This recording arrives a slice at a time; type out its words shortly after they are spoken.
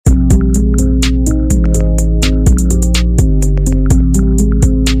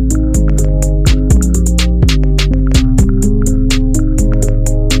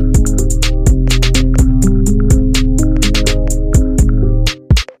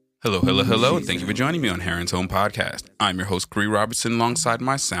Hello, hello, hello, and thank you for joining me on Heron's Home Podcast. I'm your host, Cree Robertson, alongside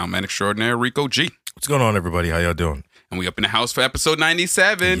my sound man extraordinaire, Rico G. What's going on, everybody? How y'all doing? And we up in the house for episode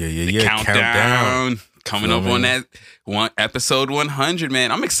 97. Yeah. Countdown. Coming up on that episode 100,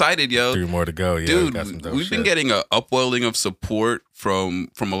 man. I'm excited, yo. 3 more to go. Yeah, dude, we've been getting a upwelling of support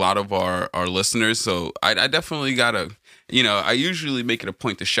from a lot of our listeners. So I definitely gotta, I usually make it a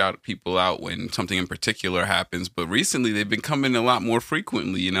point to shout people out when something in particular happens. But recently they've been coming a lot more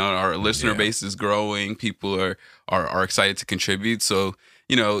frequently. Our listener base is growing. People are excited to contribute. So,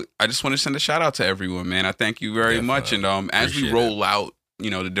 I just want to send a shout out to everyone, man. I thank you very much. And as we roll out,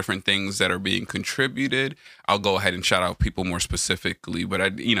 the different things that are being contributed, I'll go ahead and shout out people more specifically. But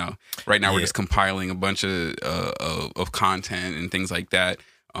right now we're just compiling a bunch of content and things like that.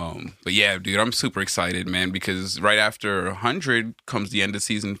 But yeah, dude, I'm super excited, man, because right after 100 comes the end of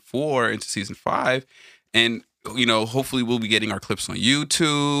season 4 into season 5. And, hopefully we'll be getting our clips on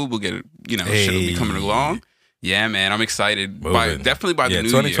YouTube. We'll get, shit will be coming along. Yeah, man, I'm excited. Definitely by the new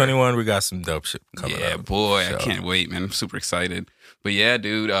 2021, year. We got some dope shit coming up. Yeah, boy, I can't wait, man. I'm super excited. But yeah,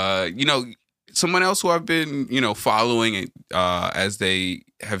 dude, someone else who I've been, following as they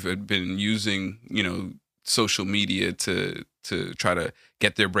have been using, social media to try to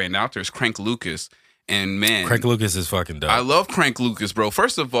get their brand out there is Crank Lucas. And man, Crank Lucas is fucking dope. I love Crank Lucas, bro.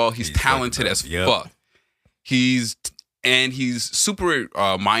 First of all, he's talented as fuck. He's super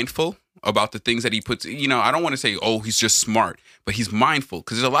mindful about the things that he puts. I don't want to say, oh, he's just smart, but he's mindful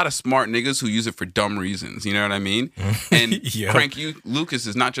because there's a lot of smart niggas who use it for dumb reasons. You know what I mean? And Crank Lucas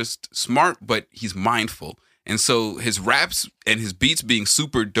is not just smart, but he's mindful. And so his raps and his beats being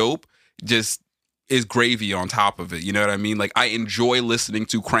super dope just is gravy on top of it. You know what I mean? Like, I enjoy listening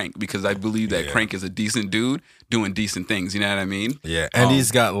to Crank because I believe that Crank is a decent dude doing decent things. You know what I mean? Yeah. And he's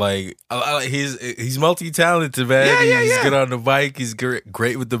got he's multi-talented, man. He's good on the bike. He's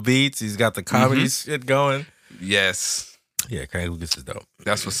great with the beats. He's got the comedy shit going. Yes. Yeah, Crank Lucas is dope.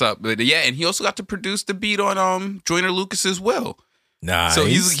 That's what's up. But yeah, and he also got to produce the beat on Joyner Lucas's Will. Nice. So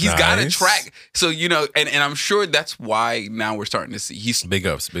he's got a track. So, and I'm sure that's why now we're starting to see he's big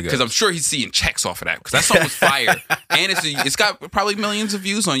ups. Because I'm sure he's seeing checks off of that because that song was fire. And it's got probably millions of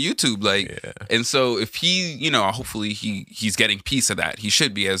views on YouTube. And so if he, hopefully he's getting piece of that. He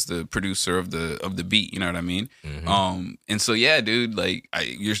should be as the producer of the beat, you know what I mean? Mm-hmm. And so yeah, dude,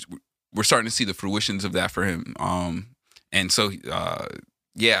 we're starting to see the fruitions of that for him. And so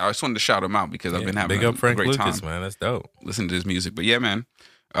yeah, I just wanted to shout him out because I've been having a Frank great Lucas, time. Man. That's dope. Listen to his music. But yeah, man,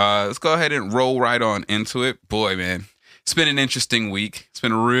 let's go ahead and roll right on into it. Boy, man, it's been an interesting week. It's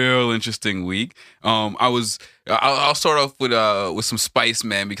been a real interesting week. I'll start off with some spice,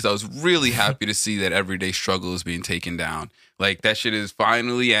 man, because I was really happy to see that Everyday Struggle is being taken down. Like, that shit is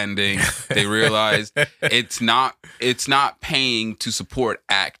finally ending. They realized it's not paying to support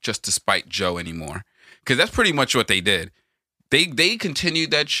Ack just to spite Joe anymore. Because that's pretty much what they did. They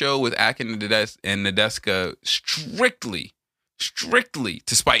continued that show with Ack and Nadeska strictly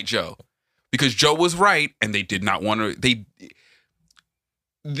to spite Joe. Because Joe was right, and they did not want to...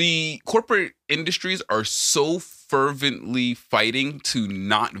 The corporate industries are so fervently fighting to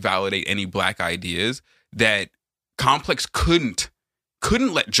not validate any black ideas that Complex couldn't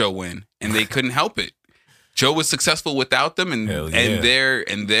let Joe win, and they couldn't help it. Joe was successful without them, and their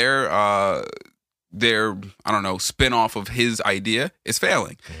I don't know, spin-off of his idea is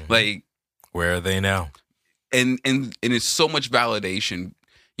failing. Mm-hmm. Like, where are they now? And it's so much validation.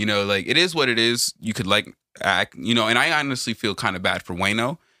 It is what it is. You could Ack, and I honestly feel kind of bad for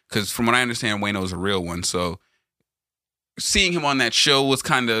Wayno, because from what I understand, Wayno is a real one. So seeing him on that show was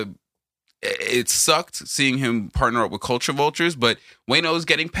it sucked seeing him partner up with Culture Vultures, but Wayno is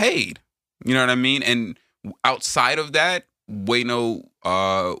getting paid. You know what I mean? And outside of that, Wayno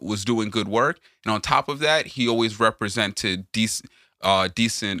was doing good work, and on top of that, he always represented decent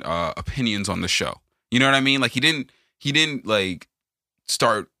opinions on the show. You know what I mean? Like, he didn't like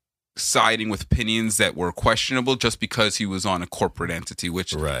start siding with opinions that were questionable just because he was on a corporate entity.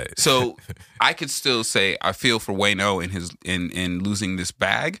 Which right. So I could still say I feel for Wayno in losing this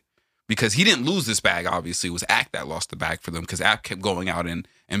bag, because he didn't lose this bag. Obviously, it was Ack that lost the bag for them, because Ack kept going out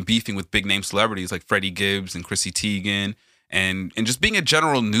and beefing with big name celebrities like Freddie Gibbs and Chrissy Teigen. And just being a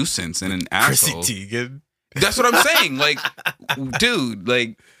general nuisance and an asshole. Chrissy Teigen. That's what I'm saying. Like,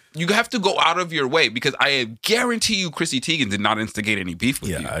 dude, you have to go out of your way, because I guarantee you Chrissy Teigen did not instigate any beef with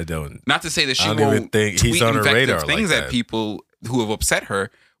you. Yeah, I don't. Not to say that she won't even think tweet he's on her radar things like at people who have upset her,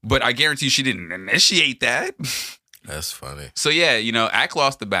 but I guarantee she didn't initiate that. That's funny. So yeah, Ack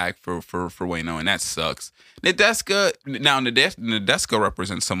lost the bag for Wayno, and that sucks. Nadeska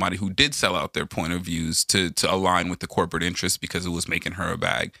represents somebody who did sell out their point of views to align with the corporate interests because it was making her a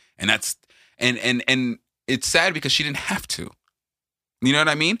bag, and that's and it's sad because she didn't have to. You know what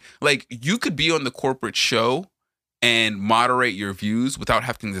I mean? Like, you could be on the corporate show and moderate your views without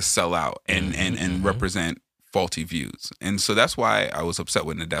having to sell out and represent faulty views. And so that's why I was upset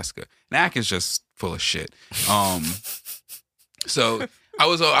with Nadeska. Ack is just full of shit. So I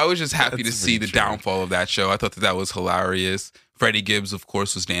was just happy to see the downfall of that show. I thought that was hilarious. Freddie Gibbs, of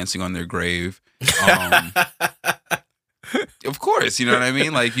course, was dancing on their grave. Of course, you know what I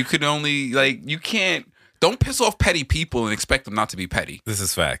mean? Like, you could only, like, you can't, don't piss off petty people and expect them not to be petty. This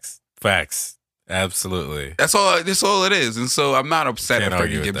is facts. Facts. Absolutely. That's all it is. And so I'm not upset at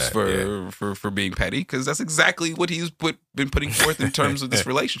Freddie Gibbs for being petty, because that's exactly what he's been putting forth in terms of this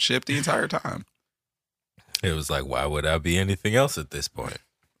relationship the entire time. It was like, why would I be anything else at this point?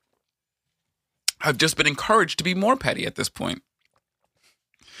 I've just been encouraged to be more petty at this point.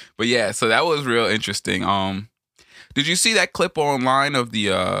 But yeah, so that was real interesting. Did you see that clip online of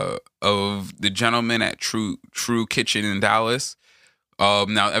the gentleman at True Kitchen in Dallas?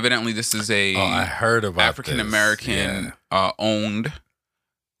 Now, evidently, this is I heard about African American owned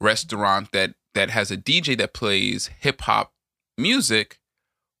restaurant that has a DJ that plays hip hop music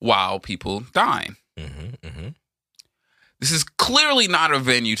while people dine. This is clearly not a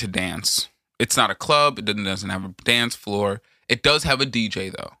venue to dance. It's not a club. It doesn't have a dance floor. It does have a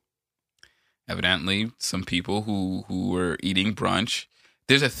DJ though. Evidently, some people who were eating brunch.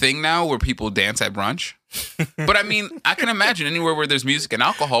 There's a thing now where people dance at brunch. But I mean, I can imagine anywhere where there's music and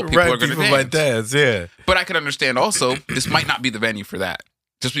alcohol, people are going to dance. Might dance, yeah. But I can understand also this might not be the venue for that.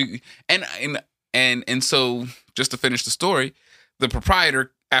 And so just to finish the story, the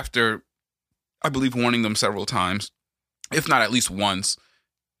proprietor, after I believe warning them several times, if not at least once,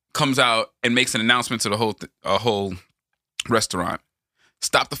 comes out and makes an announcement to the whole restaurant.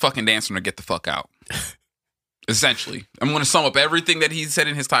 Stop the fucking dancing or get the fuck out. Essentially. I'm going to sum up everything that he said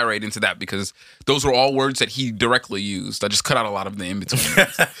in his tirade into that, because those were all words that he directly used. I just cut out a lot of the in-between.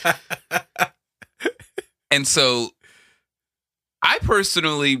 And so I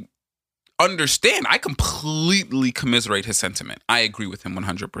personally understand. I completely commiserate his sentiment. I agree with him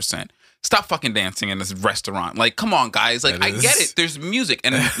 100%. Stop fucking dancing in this restaurant. Like, come on, guys. Like, I get it. There's music.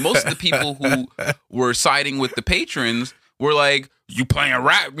 And most of the people who were siding with the patrons were like, you playing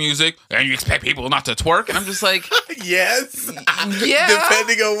rap music and you expect people not to twerk? And I'm just like, yes. Yeah.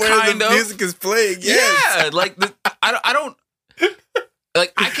 Depending on where the music is playing. Yes. Yeah. Like, I don't,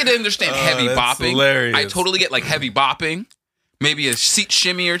 like, I could understand heavy bopping. Hilarious. I totally get like heavy bopping, maybe a seat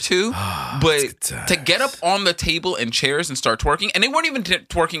shimmy or two, but to get up on the table and chairs and start twerking, and they weren't even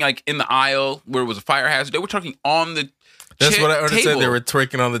twerking like in the aisle where it was a fire hazard. They were twerking on the That's what I understand. table. They were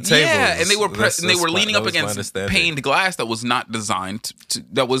twerking on the table. Yeah, and they were leaning up against paned glass that was not designed to,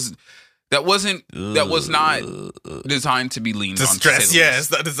 that was not designed to be leaned on. Stress, yeah, it's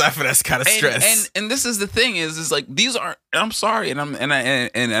not designed for that kind of stress. And this is the thing is like, these aren't. I'm sorry, and I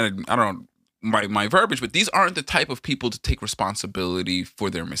don't my verbiage, but these aren't the type of people to take responsibility for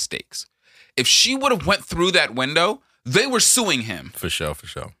their mistakes. If she would have went through that window, they were suing him for sure,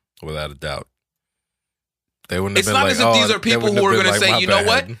 without a doubt. They wouldn't have it's not as if these are people who are going to say, you know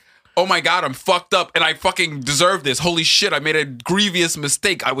what? Oh my God, I'm fucked up and I fucking deserve this. Holy shit, I made a grievous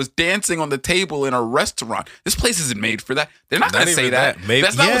mistake. I was dancing on the table in a restaurant. This place isn't made for that. They're not going to say that. Maybe,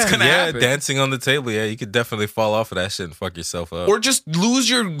 that's not what's going to happen. Dancing on the table, yeah, you could definitely fall off of that shit and fuck yourself up. Or just lose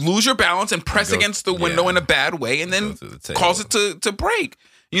your balance and press against the window in a bad way and then cause it to break.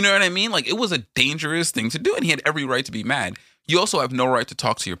 You know what I mean? Like, it was a dangerous thing to do, and he had every right to be mad. You also have no right to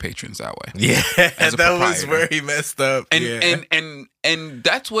talk to your patrons that way. Yeah, that was where he messed up. And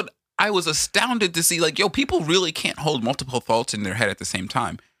that's what I was astounded to see. Like, yo, people really can't hold multiple thoughts in their head at the same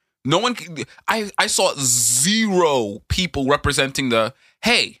time. No one. I saw zero people representing the,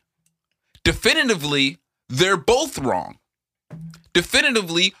 hey, definitively, they're both wrong.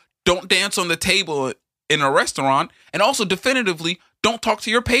 Definitively, don't dance on the table in a restaurant, and also definitively, don't talk to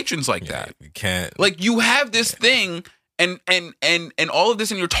your patrons like that. You can't. Like, you have this thing. And all of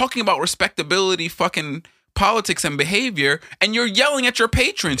this, and you're talking about respectability, fucking politics and behavior, and you're yelling at your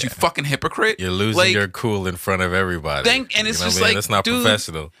patrons, you fucking hypocrite. You're losing your cool in front of everybody. And it's just like, that's not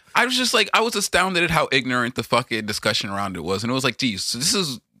professional. I was just like, I was astounded at how ignorant the fucking discussion around it was. And it was like, geez, so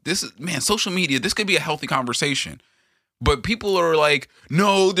this is man, social media, this could be a healthy conversation. But people are like,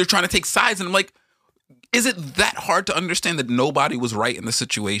 no, they're trying to take sides. And I'm like, is it that hard to understand that nobody was right in the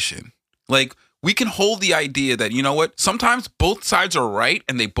situation? Like, we can hold the idea that, you know what, sometimes both sides are right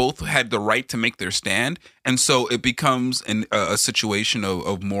and they both had the right to make their stand. And so it becomes a situation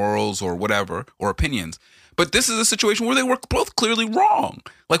of morals or whatever, or opinions. But this is a situation where they were both clearly wrong.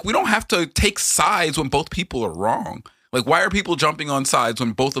 Like, we don't have to take sides when both people are wrong. Like, why are people jumping on sides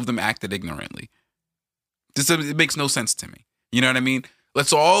when both of them acted ignorantly? It makes no sense to me. You know what I mean?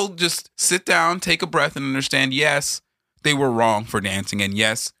 Let's all just sit down, take a breath, and understand, yes, they were wrong for dancing. And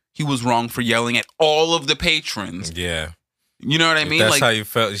yes, he was wrong for yelling at all of the patrons. Yeah. You know what I mean? If that's how you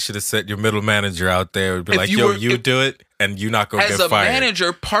felt, you should have set your middle manager out there and be like, you do it, and you're not going to get fired. As a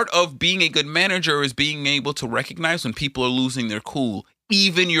manager, part of being a good manager is being able to recognize when people are losing their cool,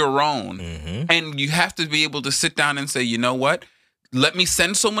 even your own. Mm-hmm. And you have to be able to sit down and say, you know what? Let me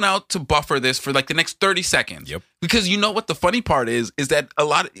send someone out to buffer this for like the next 30 seconds. Yep. Because you know what the funny part is that a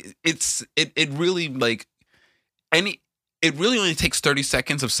lot of it really like it really only takes 30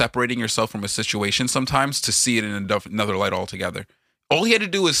 seconds of separating yourself from a situation sometimes to see it in another light altogether. All he had to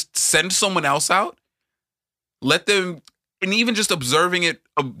do is send someone else out, let them, and even just observing it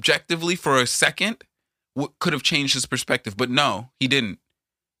objectively for a second could have changed his perspective. But no, he didn't.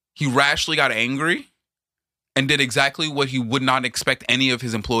 He rashly got angry and did exactly what he would not expect any of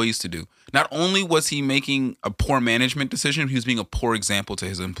his employees to do. Not only was he making a poor management decision, he was being a poor example to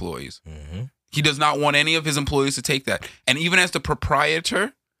his employees. Mm-hmm. He does not want any of his employees to take that. And even as the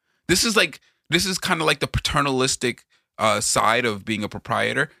proprietor, this is kind of like the paternalistic side of being a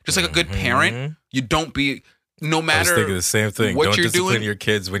proprietor. Just like a good parent, you don't be, no matter I was thinking the same thing. What don't you're discipline doing, your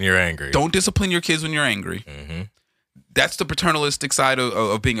kids when you're angry. Don't discipline your kids when you're angry. Mm-hmm. That's the paternalistic side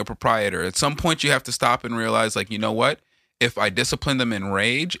of being a proprietor. At some point, you have to stop and realize, like, you know what? If I discipline them in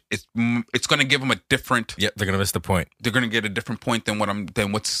rage, it's going to give them a different. Yep, they're going to miss the point. They're going to get a different point than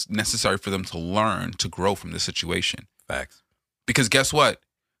what's necessary for them to learn to grow from the situation. Facts. Because guess what?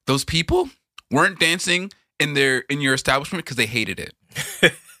 Those people weren't dancing in your establishment because they hated it.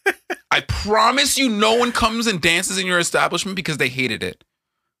 I promise you, no one comes and dances in your establishment because they hated it.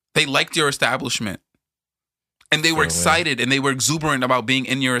 They liked your establishment. And they were excited and they were exuberant about being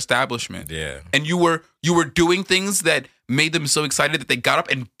in your establishment. Yeah. And you were doing things that made them so excited that they got up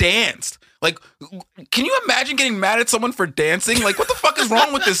and danced. Like, can you imagine getting mad at someone for dancing? Like, what the fuck is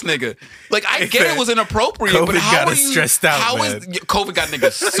wrong with this nigga? Like, I get it was inappropriate, COVID but how got are us you stressed out, how man. is COVID got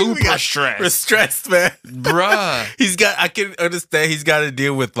niggas super stressed? We're stressed, man. Bruh. I can understand he's got to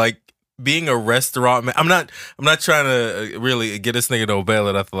deal with like being a restaurant man. I'm not trying to really get this nigga no bail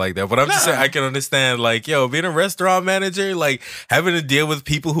or nothing like that. But I'm just saying I can understand, like, yo, being a restaurant manager, like having to deal with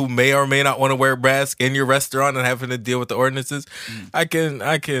people who may or may not want to wear masks in your restaurant and having to deal with the ordinances. I can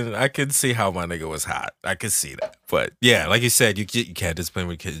see how my nigga was hot. I can see that. But yeah, like you said, you can't discipline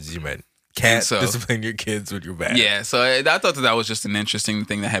with kids. You can't discipline your kids with your bad. Yeah, so I thought that was just an interesting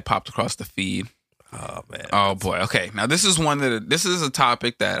thing that had popped across the feed. Oh man. Oh boy. Okay. Now this is a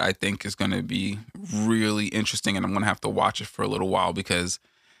topic that I think is going to be really interesting, and I'm going to have to watch it for a little while because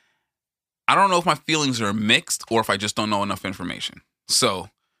I don't know if my feelings are mixed or if I just don't know enough information. So,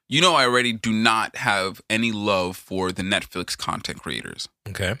 I already do not have any love for the Netflix content creators.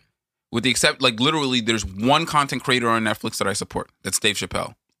 Okay. With the except, like, literally, there's one content creator on Netflix that I support. That's Dave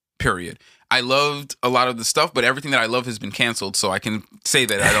Chappelle. Period. I loved a lot of the stuff, but everything that I love has been canceled, so I can say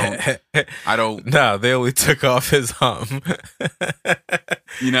that I don't. No, they only took off his hum.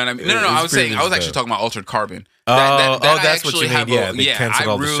 You know what I mean? No. I was actually talking about Altered Carbon. That's what you mean.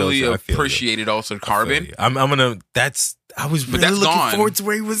 I really appreciated Altered Carbon. I was really looking forward to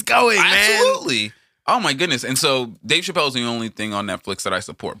where he was going, man. Absolutely. Oh my goodness. And so Dave Chappelle is the only thing on Netflix that I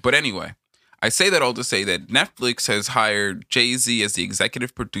support. But anyway, I say that all to say that Netflix has hired Jay-Z as the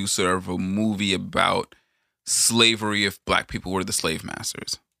executive producer of a movie about slavery if black people were the slave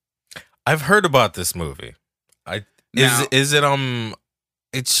masters. I've heard about this movie. I've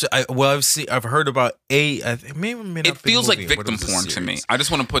heard about it feels like victim porn to me. I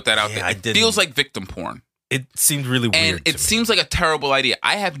just want to put that out there. It feels like victim porn. It seemed really weird. And it seems like a terrible idea.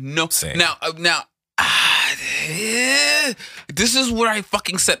 I have no this is where I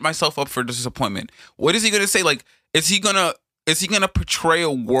fucking set myself up for disappointment. What is he gonna say? Like, is he gonna portray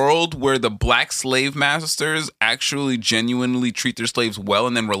a world where the black slave masters actually genuinely treat their slaves well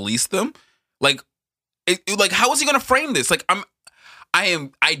and then release them? Like how is he gonna frame this? Like, I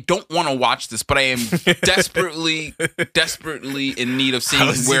don't want to watch this, but I am desperately in need of seeing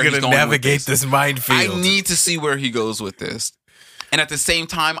where he's going navigate this minefield. I need to see where he goes with this. And at the same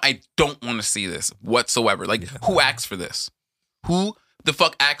time, I don't want to see this whatsoever. Like, who acts for this? Who the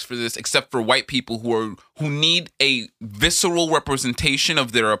fuck acts for this except for white people who need a visceral representation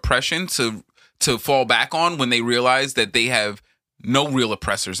of their oppression to fall back on when they realize that they have no real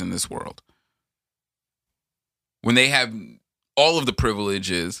oppressors in this world? when they have all of the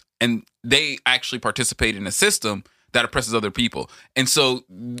privileges and they actually participate in a system that oppresses other people. And so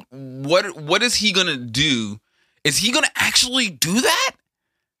what is he going to do? Is he going to actually do that?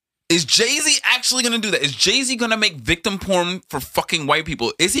 Is Jay-Z actually going to do that? Is Jay-Z going to make victim porn for fucking white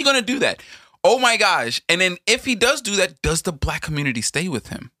people? Is he going to do that? Oh my gosh. And then if he does do that, does the black community stay with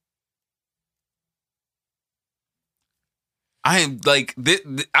him? I am like,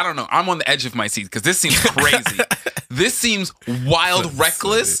 I don't know. I'm on the edge of my seat because this seems crazy. This seems wild,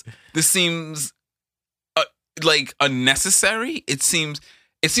 reckless. This seems like unnecessary. It seems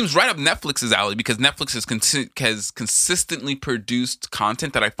right up Netflix's alley because Netflix has consistently produced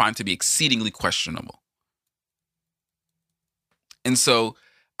content that I find to be exceedingly questionable. And so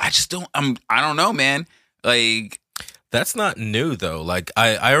I just don't. I don't know, man. Like. That's not new, though. Like,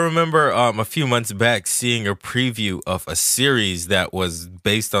 I remember a few months back seeing a preview of a series that was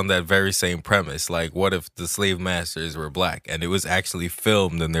based on that very same premise. Like, what if the slave masters were black? And it was actually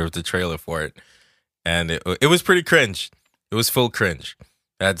filmed, and there was a trailer for it. And it was pretty cringe. It was full cringe.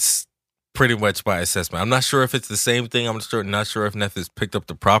 That's pretty much my assessment. I'm not sure if it's the same thing. I'm not sure if Netflix picked up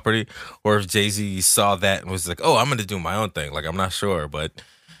the property or if Jay-Z saw that and was like, oh, I'm going to do my own thing. Like, I'm not sure, but...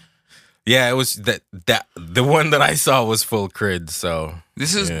 Yeah, it was that the one that I saw was full cringe. So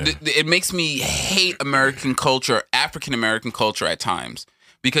this is it makes me hate American culture, African American culture at times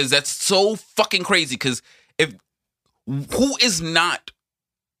because that's so fucking crazy. Because who is not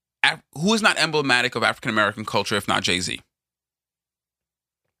emblematic of African American culture if not Jay-Z?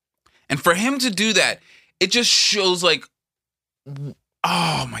 And for him to do that, it just shows like.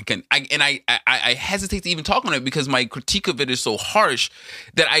 Oh my god! I hesitate to even talk on it because my critique of it is so harsh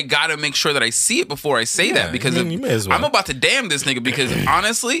that I gotta make sure that I see it before I say that because you may as well. I'm about to damn this nigga because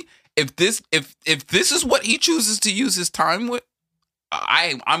honestly, if this is what he chooses to use his time with,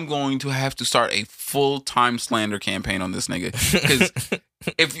 I'm going to have to start a full-time slander campaign on this nigga because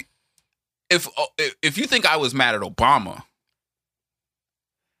if you think I was mad at Obama,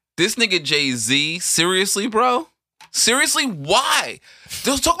 this nigga Jay-Z, seriously, bro. Seriously, why?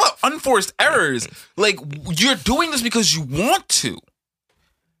 They'll talk about unforced errors. Like, you're doing this because you want to.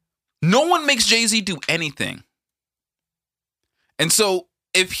 No one makes Jay-Z do anything. And so,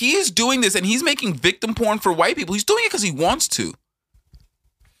 if he is doing this and he's making victim porn for white people, he's doing it because he wants to.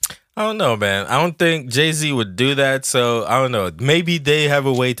 I don't know, man. I don't think Jay-Z would do that. So, I don't know. Maybe they have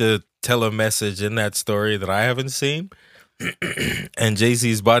a way to tell a message in that story that I haven't seen. And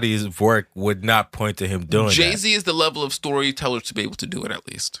Jay-Z's body of work would not point to him doing Jay-Z is the level of storyteller to be able to do it at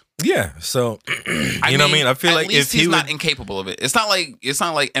least. Yeah, so you know what I mean? I feel like if he's not incapable of it. It's not like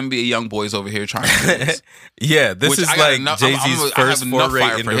NBA young boys over here trying to do this. Yeah, this is like Jay-Z's first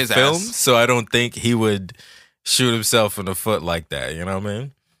foray into the film, so I don't think he would shoot himself in the foot like that, you know what I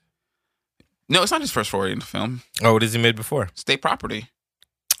mean? No, it's not his first foray into film. Oh, what has he made before? State Property.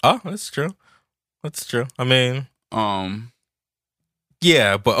 Oh, that's true. That's true. I mean,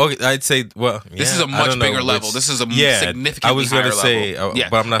 yeah, but okay, I'd say, well, yeah, this is a much bigger level. This is a significantly I was going to say,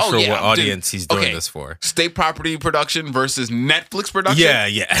 but I'm not sure what audience he's doing this for. State Property production versus Netflix production. Yeah.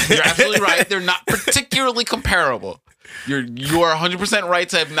 You're absolutely right. They're not particularly comparable. You are 100% right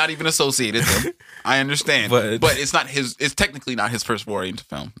to have not even associated them. I understand, but it's not his. It's technically not his first foray into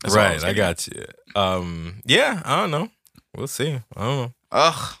film. That's right. I got you. Yeah, I don't know. We'll see. I don't know.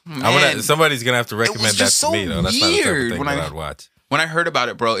 Ugh, man. Somebody's gonna have to recommend that to me though. That's not the type of thing that I'd watch. When I heard about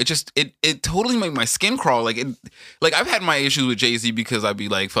it, bro, it totally made my skin crawl. Like I've had my issues with Jay-Z because I'd be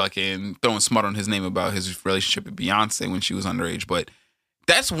like fucking throwing smut on his name about his relationship with Beyonce when she was underage. But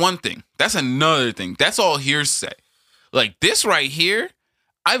that's one thing. That's another thing. That's all hearsay. Like this right here,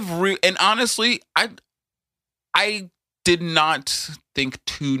 and honestly, I did not think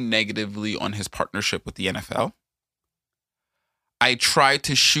too negatively on his partnership with the NFL. I tried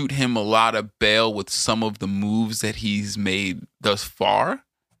to shoot him a lot of bail with some of the moves that he's made thus far.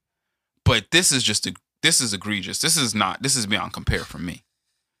 But this is egregious. This is beyond compare for me.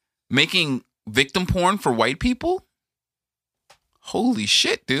 Making victim porn for white people? Holy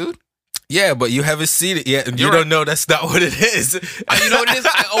shit, dude. Yeah, but you haven't seen it yet, and you don't know that's not what it is. You know what it is?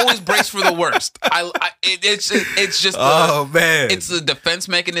 I always brace for the worst. It's just man, it's the defense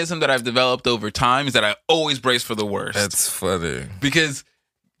mechanism that I've developed over time is that I always brace for the worst. That's funny because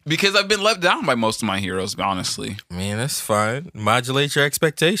I've been let down by most of my heroes, honestly. I mean, that's fine. Modulate your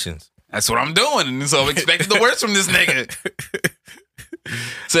expectations. That's what I'm doing, and so I'm expecting the worst from this nigga.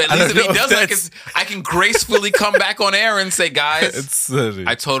 So at least if he does, I can gracefully come back on air and say, guys,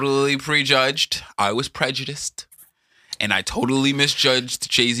 I totally prejudged. I was prejudiced. And I totally misjudged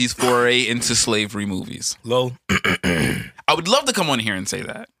Jay-Z's foray into slavery movies. Lol. I would love to come on here and say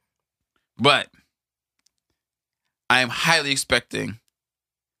that. But I am highly expecting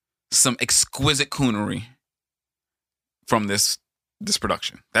some exquisite coonery from this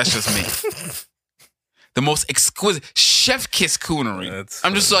production. That's just me. The most exquisite chef kiss coonery.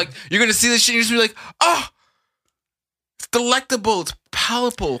 I'm just like, you're gonna see this shit, you're just gonna be like, oh, it's delectable, it's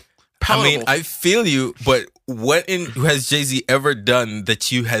palatable. I mean, I feel you, but what has Jay-Z ever done that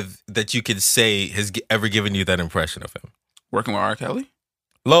you could say has ever given you that impression of him? Working with R. Kelly?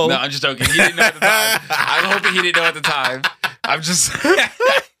 Lol. No, I'm just joking. He didn't know at the time. I'm hoping he didn't know at the time. I'm just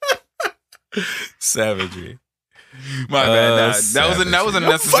savagery. My bad. That was a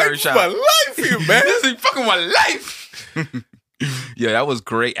necessary shot. My life here, man. This is fucking my life. Yeah, that was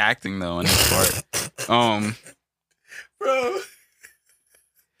great acting though on his part. Bro.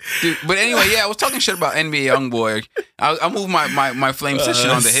 Dude, but anyway, yeah, I was talking shit about NBA YoungBoy. I moved my flame shit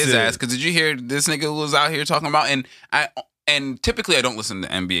onto his ass because did you hear this nigga was out here talking about and typically I don't listen to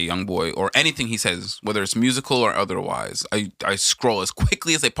NBA YoungBoy or anything he says, whether it's musical or otherwise. I scroll as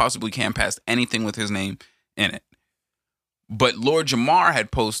quickly as I possibly can past anything with his name in it. But Lord Jamar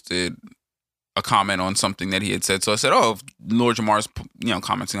had posted a comment on something that he had said, so I said, "Oh, if Lord Jamar's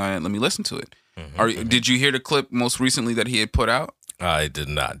commenting on it, let me listen to it." Did you hear the clip most recently that he had put out? I did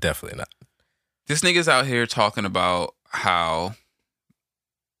not. Definitely not. This nigga's out here talking about how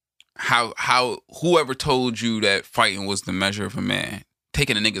whoever told you that fighting was the measure of a man,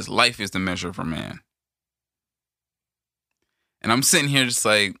 taking a nigga's life is the measure of a man. And I'm sitting here just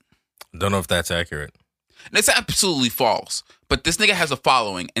like, don't know if that's accurate. It's absolutely false. But this nigga has a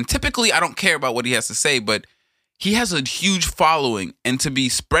following. And typically I don't care about what he has to say, but he has a huge following. And to be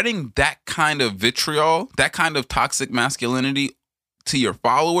spreading that kind of vitriol, that kind of toxic masculinity to your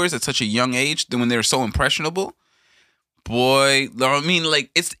followers at such a young age, when they're so impressionable, boy, I mean,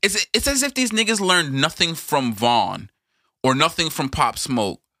 like, it's as if these niggas learned nothing from Vaughn or nothing from Pop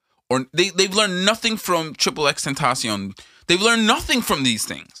Smoke, or they've learned nothing from Triple X Tentacion. They've learned nothing from these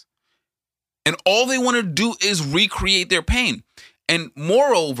things. And all they want to do is recreate their pain. And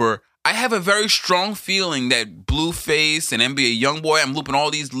moreover, I have a very strong feeling that Blueface and NBA YoungBoy, I'm looping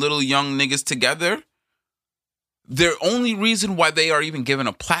all these little young niggas together, their only reason why they are even given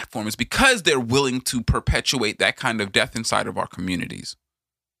a platform is because they're willing to perpetuate that kind of death inside of our communities.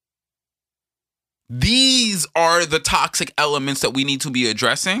 These are the toxic elements that we need to be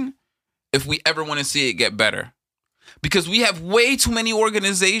addressing if we ever want to see it get better. Because we have way too many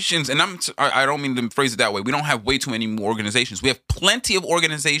organizations, and I don't mean to phrase it that way. We don't have way too many organizations. We have plenty of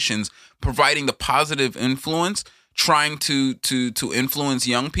organizations providing the positive influence, trying to influence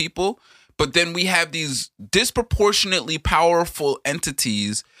young people. But then we have these disproportionately powerful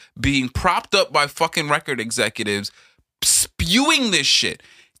entities being propped up by fucking record executives spewing this shit.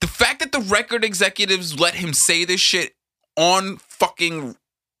 The fact that the record executives let him say this shit on fucking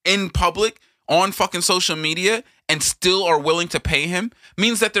in public, on fucking social media, and still are willing to pay him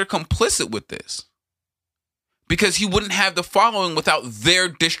means that they're complicit with this. Because he wouldn't have the following without their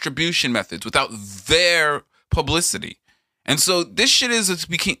distribution methods, without their publicity. And so this shit is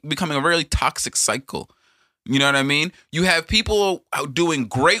becoming a really toxic cycle. You know what I mean? You have people doing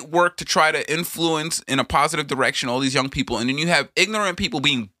great work to try to influence in a positive direction all these young people. And then you have ignorant people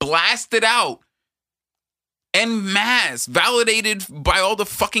being blasted out en masse, validated by all the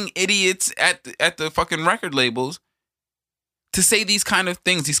fucking idiots at the fucking record labels to say these kind of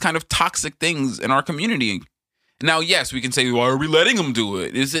things, these kind of toxic things in our community. Now, yes, we can say, why are we letting them do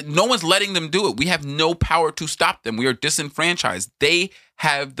it? Is it no one's letting them do it? We have no power to stop them. We are disenfranchised. They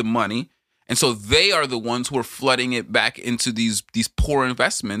have the money. And so they are the ones who are flooding it back into these poor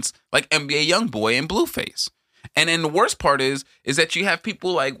investments like NBA YoungBoy and Blueface. And then the worst part is that you have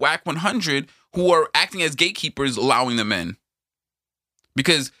people like Wack 100 who are acting as gatekeepers, allowing them in.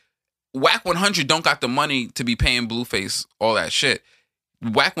 Because Wack 100 don't got the money to be paying Blueface all that shit.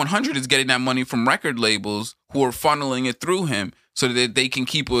 Wack 100 is getting that money from record labels who are funneling it through him so that they can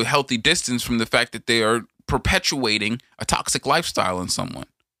keep a healthy distance from the fact that they are perpetuating a toxic lifestyle in someone.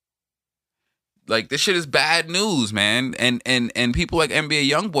 Like, this shit is bad news, man. And people like NBA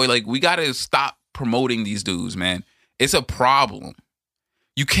YoungBoy, like, we got to stop promoting these dudes, man. It's a problem.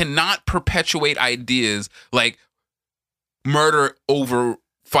 You cannot perpetuate ideas like murder over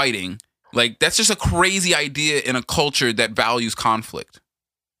fighting. Like, that's just a crazy idea in a culture that values conflict.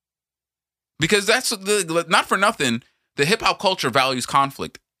 Because that's not for nothing, the hip hop culture values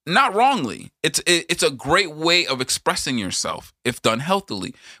conflict. Not wrongly. It's a great way of expressing yourself if done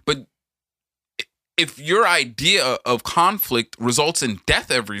healthily. But if your idea of conflict results in death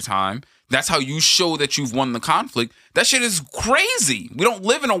every time, that's how you show that you've won the conflict. That shit is crazy. We don't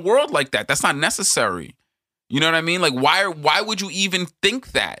live in a world like that. That's not necessary. You know what I mean? Like, why would you even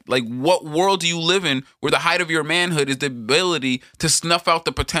think that? Like, what world do you live in where the height of your manhood is the ability to snuff out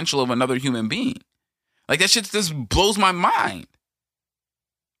the potential of another human being? Like, that shit just blows my mind.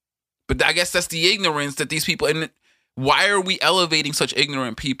 But I guess that's the ignorance that these people, and why are we elevating such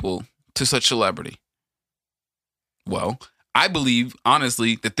ignorant people to such celebrity? Well, I believe,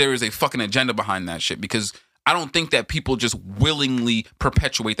 honestly, that there is a fucking agenda behind that shit, because I don't think that people just willingly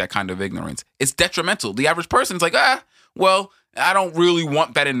perpetuate that kind of ignorance. It's detrimental. The average person's like, well, I don't really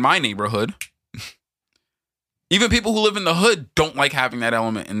want that in my neighborhood. Even people who live in the hood don't like having that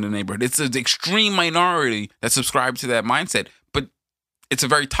element in the neighborhood. It's an extreme minority that subscribe to that mindset, but it's a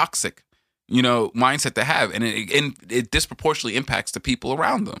very toxic, mindset to have, and it disproportionately impacts the people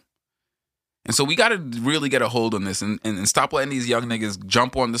around them. And so we got to really get a hold on this and stop letting these young niggas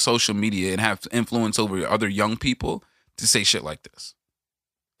jump on the social media and have influence over other young people to say shit like this.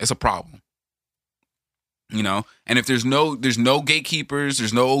 It's a problem. And if there's no gatekeepers,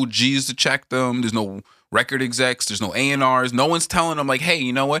 there's no OGs to check them, there's no record execs, there's no A&Rs, no one's telling them like, hey,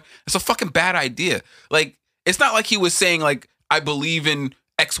 you know what? It's a fucking bad idea. Like, it's not like he was saying like, I believe in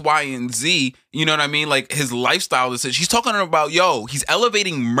X, Y, and Z. You know what I mean? Like his lifestyle decision. He's talking about, he's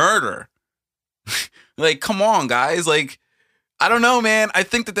elevating murder. Like, come on, guys. Like, I don't know, man. I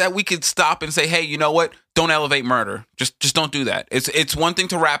think that we could stop and say, hey, you know what? Don't elevate murder. Just don't do that. It's one thing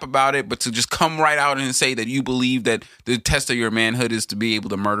to rap about it, but to just come right out and say that you believe that the test of your manhood is to be able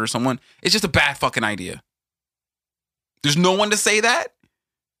to murder someone, it's just a bad fucking idea. There's no one to say that.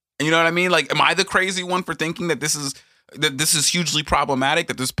 And you know what I mean? Like, am I the crazy one for thinking that this is hugely problematic,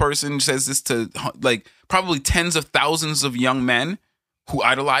 that this person says this to like probably tens of thousands of young men who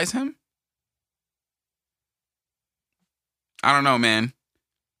idolize him? I don't know, man.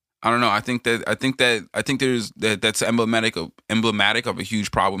 I don't know. I think that's emblematic of a huge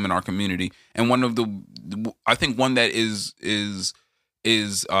problem in our community, and one that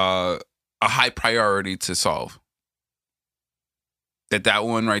is a high priority to solve. That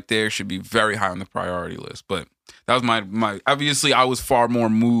one right there should be very high on the priority list. But that was my obviously I was far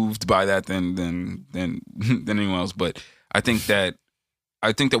more moved by that than anyone else. But I think that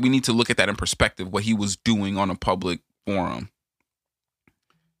we need to look at that in perspective, what he was doing on a public forum.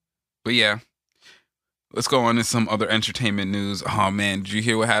 But yeah, let's go on to some other entertainment news. Oh man, did you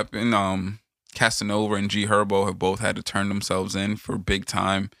hear what happened? Casanova and G Herbo have both had to turn themselves in for big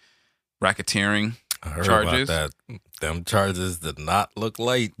time racketeering charges. About that. Them charges did not look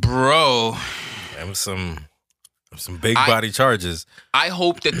light, bro. Them some big body charges. I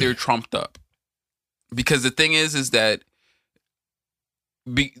hope that they're trumped up, because the thing is that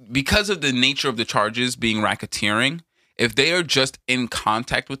because of the nature of the charges being racketeering, if they are just in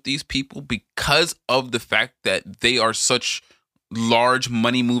contact with these people because of the fact that they are such large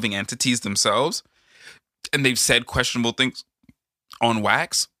money-moving entities themselves, and they've said questionable things on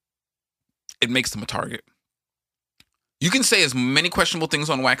wax, it makes them a target. You can say as many questionable things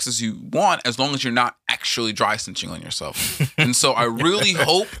on wax as you want, as long as you're not actually dry snitching on yourself. And so I really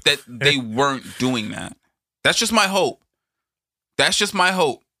hope that they weren't doing that. That's just my hope.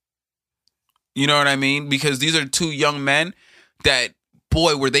 You know what I mean? Because these are two young men that,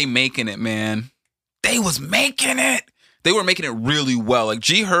 boy, were they making it, man. They was making it. They were making it really well. Like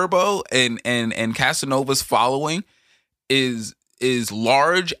G Herbo and Casanova's following is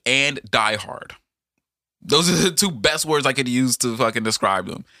large and diehard. Those are the two best words I could use to fucking describe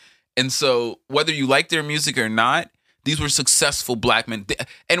them. And so whether you like their music or not, these were successful black men.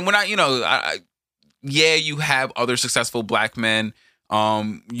 And when you have other successful black men.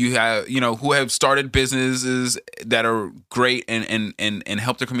 You have, who have started businesses that are great and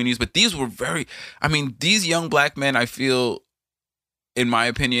help their communities. But these were these young black men, I feel, in my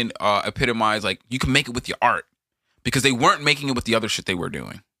opinion, epitomize, like, you can make it with your art, because they weren't making it with the other shit they were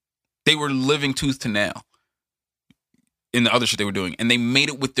doing. They were living tooth to nail in the other shit they were doing, and they made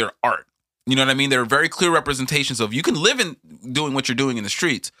it with their art. You know what I mean? There are very clear representations of, you can live in doing what you're doing in the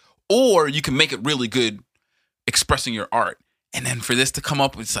streets, or you can make it really good expressing your art. And then for this to come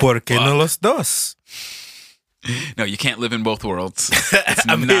up, it's like, ¿Por qué no los dos? No, you can't live in both worlds. It's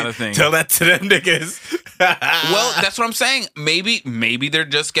not a thing. Tell that to them niggas. Well, that's what I'm saying. Maybe they're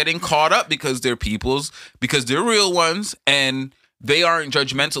just getting caught up because they're people's, because they're real ones, and they aren't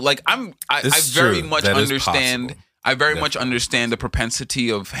judgmental. Like I very much understand the propensity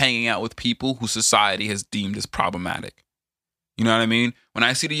of hanging out with people who society has deemed as problematic. You know what I mean? When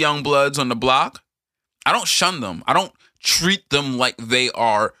I see the young bloods on the block, I don't shun them. I don't treat them like they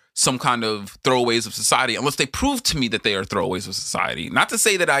are some kind of throwaways of society, unless they prove to me that they are throwaways of society. Not to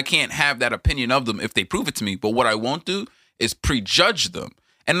say that I can't have that opinion of them if they prove it to me, but what I won't do is prejudge them.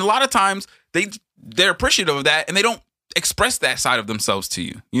 And a lot of times, they're appreciative of that, and they don't express that side of themselves to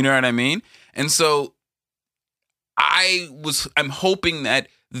you. You know what I mean? And so I'm hoping that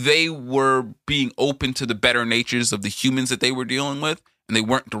they were being open to the better natures of the humans that they were dealing with, and they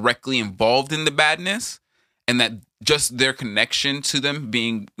weren't directly involved in the badness, and that just their connection to them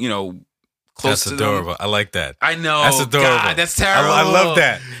being, close to adorable. them. I like that. I know. That's adorable. God, that's terrible. I love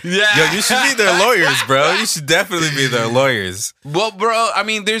that. Yeah. Yo, you should be their lawyers, bro. You should definitely be their lawyers. Well, bro, I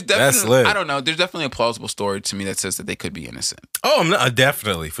mean, there's That's definitely, lit. I don't know, there's definitely a plausible story to me that says that they could be innocent. Oh, I'm not,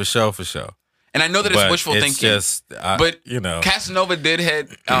 definitely. For sure. And I know that it's But wishful it's thinking. just, But you know. Casanova did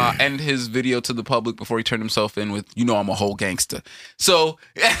end his video to the public before he turned himself in with, I'm a whole gangster. So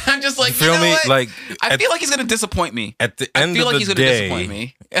I'm just like, Feel me? What? Like, I feel like he's going to disappoint me. At the end I feel of like he's the going to day, disappoint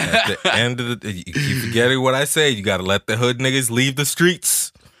me. at the end of the, you keep forgetting what I say. You got to let the hood niggas leave the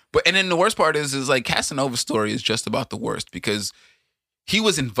streets. And then the worst part is like Casanova's story is just about the worst because he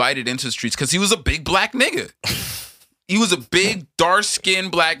was invited into the streets because he was a big black nigga. He was a big,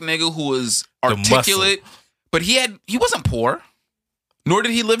 dark-skinned black nigga who was articulate, but he wasn't poor, nor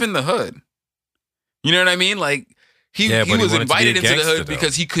did he live in the hood. You know what I mean? Like he was invited into the hood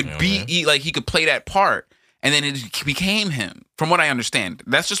because he could he could play that part, and then it became him. From what I understand,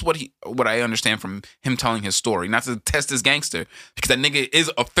 that's just what I understand from him telling his story. Not to test his gangster because that nigga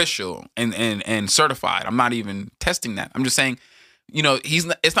is official and certified. I'm not even testing that. I'm just saying.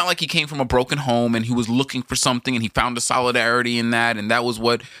 It's not like he came from a broken home and he was looking for something and he found a solidarity in that, and that was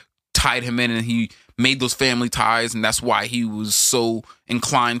what tied him in, and he made those family ties, and that's why he was so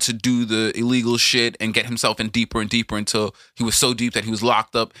inclined to do the illegal shit and get himself in deeper and deeper until he was so deep that he was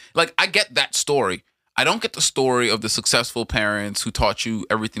locked up. Like, I get that story. I don't get the story of the successful parents who taught you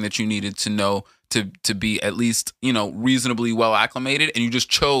everything that you needed to know to be at least, reasonably well acclimated, and you just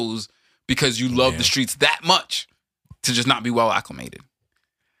chose because you love the streets that much to just not be well acclimated.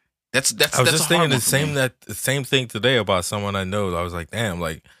 I was just thinking the same thing today about someone I know. I was like, damn,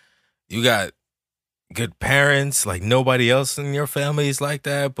 like you got good parents, like nobody else in your family is like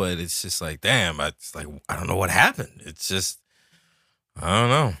that, but it's just like, damn, I don't know what happened. It's just, I don't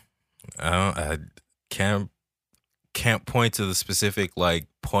know. I can't point to the specific like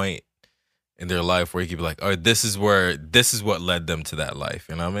point in their life where you could be like, oh, this is what led them to that life.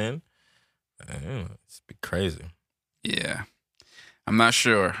 You know what I mean? It's crazy. Yeah. I'm not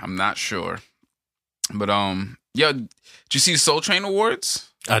sure. But did you see Soul Train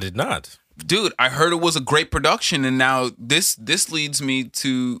Awards? I did not. Dude, I heard it was a great production, and now this leads me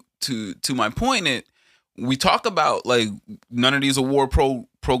to my point. We talk about like none of these award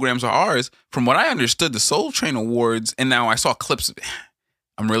programs are ours. From what I understood, the Soul Train Awards, and now I saw clips of it.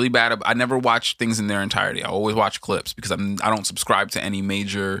 I'm really bad. I never watch things in their entirety. I always watch clips because I don't subscribe to any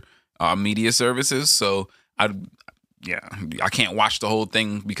major media services. So I can't watch the whole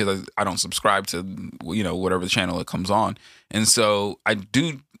thing because I don't subscribe to whatever the channel it comes on, and so I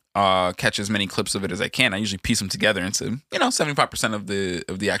do catch as many clips of it as I can. I usually piece them together into 75% of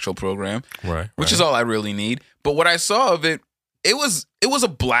the actual program, right? Which is all I really need. But what I saw of it was a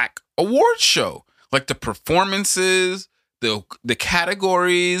black awards show, like the performances, the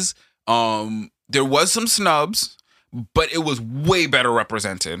categories. There was some snubs, but it was way better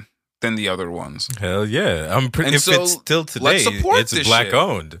represented than the other ones. Hell yeah. It's still today, it's black shit.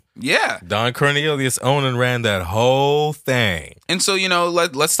 Owned. Yeah. Don Cornelius owned and ran that whole thing. And so,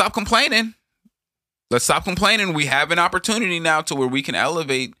 let's stop complaining. Let's stop complaining. We have an opportunity now to where we can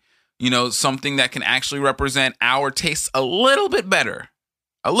elevate, something that can actually represent our tastes a little bit better.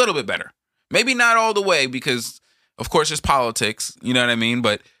 A little bit better. Maybe not all the way because, of course, it's politics. You know what I mean?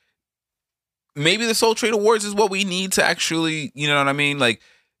 But maybe the Soul Train Awards is what we need to actually, you know what I mean? Like,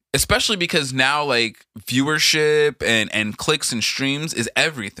 especially because now, like, viewership and clicks and streams is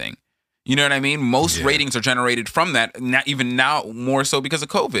everything. You know what I mean? Most ratings are generated from that, not even now more so because of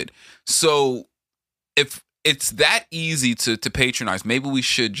COVID. So if it's that easy to patronize, maybe we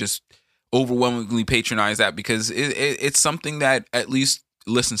should just overwhelmingly patronize that because it's something that at least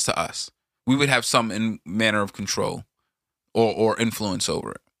listens to us. We would have some manner of control or influence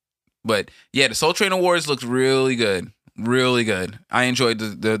over it. But yeah, the Soul Train Awards looked really good. Really good. I enjoyed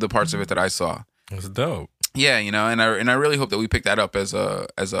the parts of it that I saw. It was dope. Yeah, and I really hope that we pick that up as a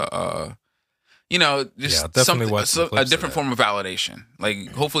different form of validation. Like,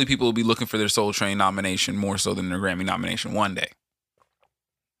 hopefully people will be looking for their Soul Train nomination more so than their Grammy nomination one day.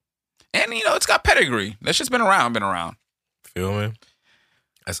 And it's got pedigree. That's just been around. Feel me?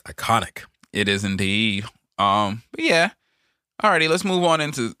 That's iconic. It is indeed. But yeah. Alrighty, let's move on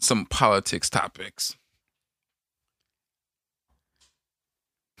into some politics topics.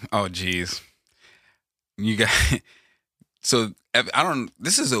 Oh, geez. So I don't.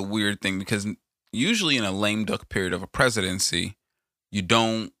 This is a weird thing because usually in a lame duck period of a presidency, you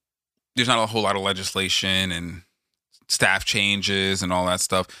don't. There's not a whole lot of legislation and staff changes and all that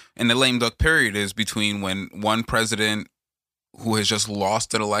stuff. And the lame duck period is between when one president who has just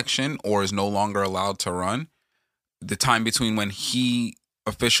lost an election or is no longer allowed to run, the time between when he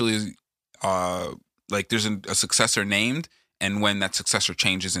officially, there's a successor named and when that successor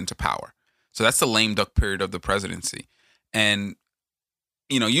changes into power. So that's the lame duck period of the presidency. And,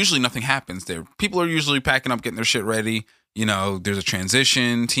 usually nothing happens there. People are usually packing up, getting their shit ready. There's a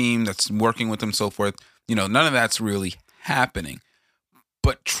transition team that's working with them, so forth. None of that's really happening.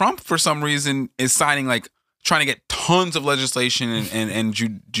 But Trump, for some reason, is signing, trying to get tons of legislation and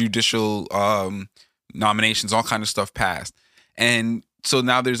judicial nominations, all kind of stuff passed. And so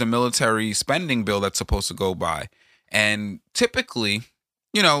now there's a military spending bill that's supposed to go by. And typically,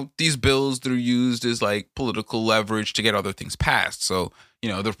 these bills, they're used as political leverage to get other things passed. So,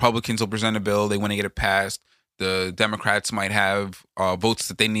 the Republicans will present a bill. They want to get it passed. The Democrats might have votes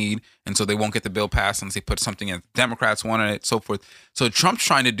that they need, and so they won't get the bill passed unless they put something in. Democrats wanted it, so forth. So Trump's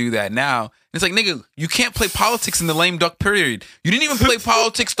trying to do that now. It's like, nigga, you can't play politics in the lame duck period. You didn't even play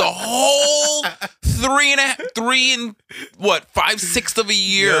politics the whole 5/6 of a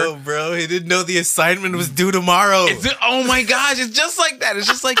year. Yo, bro, he didn't know the assignment was due tomorrow. Oh my gosh, it's just like that. It's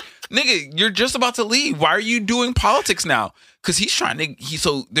just like, nigga, you're just about to leave. Why are you doing politics now? Because he's trying to.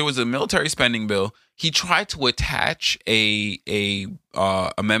 So there was a military spending bill. He tried to attach a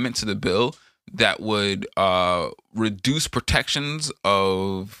amendment to the bill that would reduce protections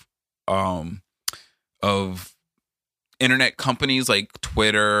of internet companies like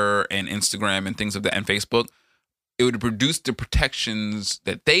Twitter and Instagram and things of that, and Facebook. It would reduce the protections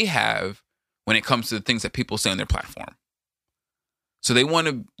that they have when it comes to the things that people say on their platform. So they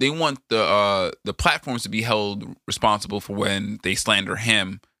want the platforms to be held responsible for when they slander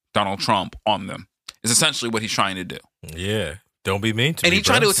him, Donald Trump, on them. Is essentially what he's trying to do. Yeah. Don't be mean to me. And he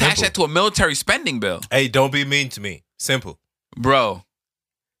tried to attach that to a military spending bill. Hey, don't be mean to me. Simple. Bro,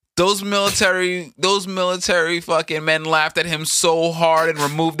 those military fucking men laughed at him so hard and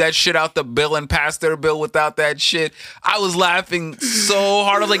removed that shit out the bill and passed their bill without that shit. I was laughing so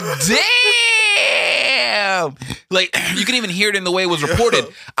hard. I was like, damn. You can even hear it in the way it was reported.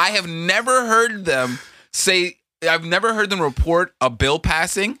 I have never heard them report a bill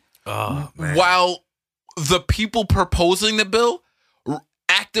passing while the people proposing the bill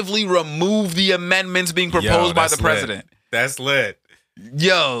actively remove the amendments being proposed by the president. That's lit.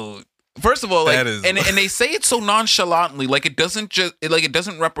 Yo, first of all, and they say it so nonchalantly, it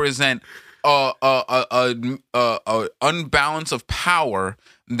doesn't represent a unbalance of power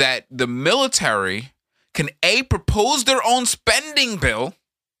that the military can propose their own spending bill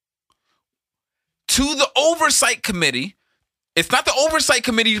to the oversight committee. It's not the oversight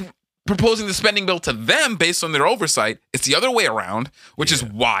committee proposing the spending bill to them based on their oversight. It's the other way around, which is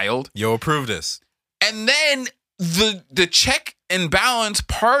wild. Yo, approve this. And then the check and balance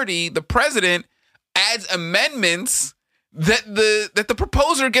party, the president, adds amendments that the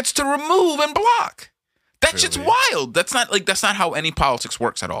proposer gets to remove and block. That shit's wild. That's not how any politics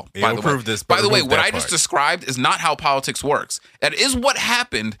works at all. By the way, what I just described is not how politics works. That is what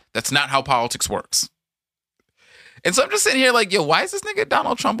happened. That's not how politics works. And so I'm just sitting here yo, why is this nigga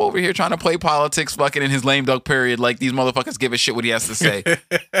Donald Trump over here trying to play politics fucking in his lame duck period like these motherfuckers give a shit what he has to say?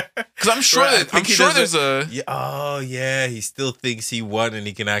 Because I'm sure there's a... Yeah, he still thinks he won and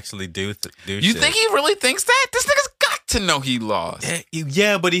he can actually do shit. You think he really thinks that? This nigga's got to know he lost.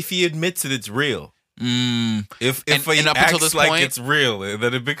 Yeah, but if he admits it, it's real. If he up acts until this like point, it's real,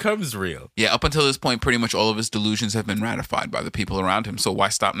 then it becomes real. Yeah, up until this point, pretty much all of his delusions have been ratified by the people around him. So why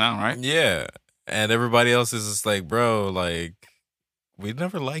stop now, right? Yeah. And everybody else is just bro, we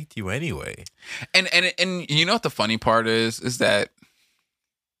never liked you anyway. And you know what the funny part is that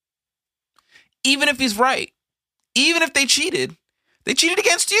even if he's right, even if they cheated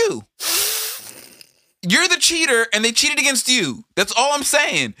against you. You're the cheater and they cheated against you. That's all I'm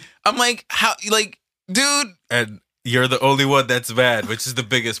saying. I'm dude. And you're the only one that's bad, which is the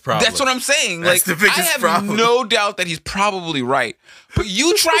biggest problem. That's what I'm saying. That's the biggest problem. No doubt that he's probably right. But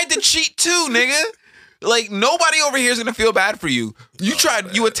you tried to cheat too, nigga. Nobody over here is gonna feel bad for you. You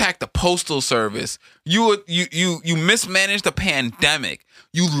you attacked the postal service. You mismanaged the pandemic.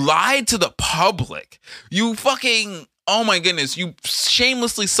 You lied to the public. You fucking, oh my goodness, you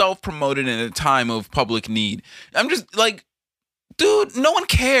shamelessly self-promoted in a time of public need. I'm just dude, no one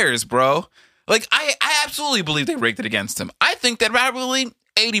cares, bro. I absolutely believe they rigged it against him. I think that probably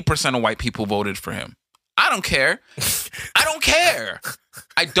 80% of white people voted for him. I don't care. I don't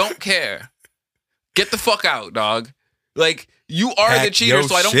care. Get the fuck out, dog. You are Pack the cheater, your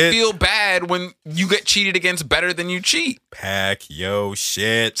so I don't shit. feel bad when you get cheated against better than you cheat. Pack yo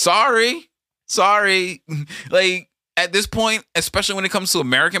shit. Sorry. Like, at this point, especially when it comes to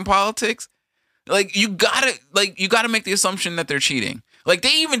American politics, like you gotta make the assumption that they're cheating. Like,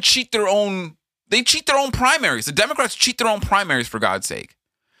 they even cheat their own primaries. The Democrats cheat their own primaries, for God's sake.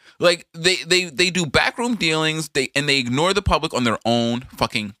 Like, they do backroom dealings, they ignore the public on their own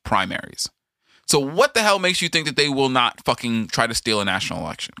fucking primaries. So what the hell makes you think that they will not fucking try to steal a national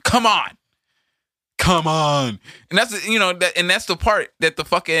election? Come on. And that's, you know, that's the part that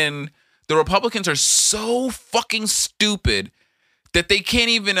the Republicans are so fucking stupid that they can't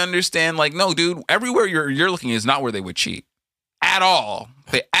even understand. Like, no, dude, everywhere you're looking is not where they would cheat at all.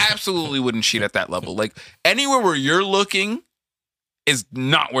 They absolutely wouldn't cheat at that level. Like, anywhere where you're looking is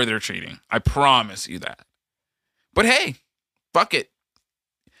not where they're cheating. I promise you that. But hey, fuck it.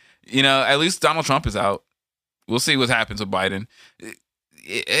 You know, at least Donald Trump is out. We'll see what happens with Biden.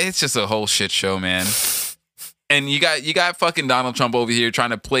 It's just a whole shit show, man. And you got fucking Donald Trump over here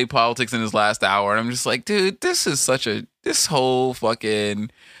trying to play politics in his last hour. And I'm just like, dude, this whole fucking,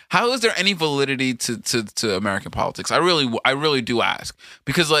 how is there any validity to American politics? I really do ask.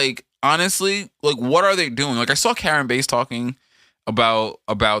 Because, like, honestly, like, what are they doing? Like, I saw Karen Bass talking about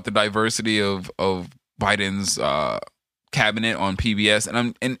the diversity of Biden's cabinet on PBS,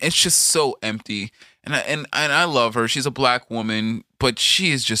 and it's just so empty. And I love her. She's a black woman, but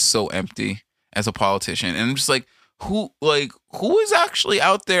she is just so empty as a politician. And I'm just like, who is actually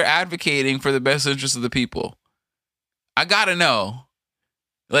out there advocating for the best interest of the people? I gotta know.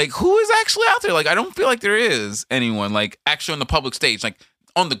 Like, who is actually out there? Like, I don't feel like there is anyone, like, actually on the public stage, like,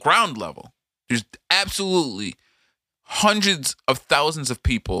 on the ground level. There's absolutely hundreds of thousands of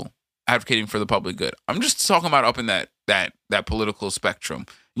people advocating for the public good. I'm just talking about up in that political spectrum,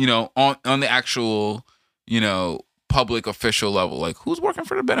 you know, on the actual, you know, public official level. Like, who's working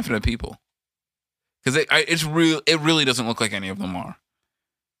for the benefit of people? Because it really doesn't look like any of them are.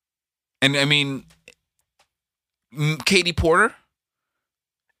 And I mean, Katie Porter,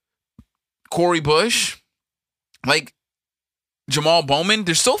 Cori Bush, like Jamal Bowman,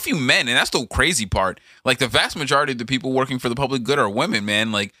 there's so few men, and that's the crazy part. Like, the vast majority of the people working for the public good are women,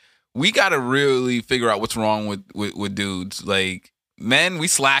 man. Like, we got to really figure out what's wrong with dudes. Like, men, we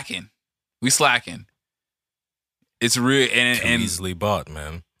slacking. It's real. And easily bought,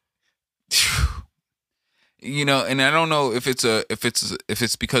 man. You know, and I don't know if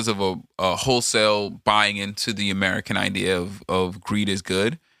it's because of a wholesale buying into the American idea of greed is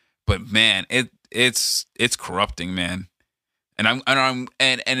good, but man, it's corrupting, man. And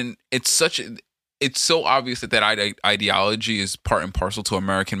it's so obvious that ideology is part and parcel to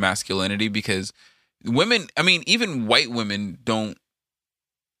American masculinity, because women, I mean, even white women don't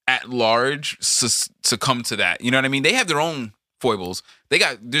at large succumb to that. You know what I mean? They have their own foibles.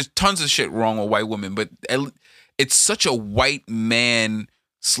 There's tons of shit wrong with white women, but it's such a white man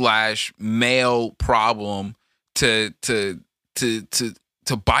 / male problem to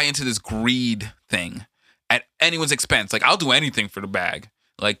buy into this greed thing at anyone's expense. Like, I'll do anything for the bag.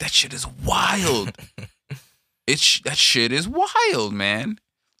 Like, that shit is wild. That shit is wild, man.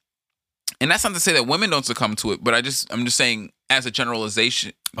 And that's not to say that women don't succumb to it, but I'm just saying, as a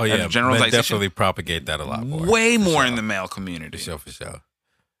generalization. Oh yeah, men definitely propagate that a lot more. Way more in the male community. For sure.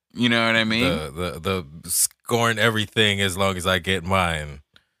 You know what I mean? The scorn everything as long as I get mine.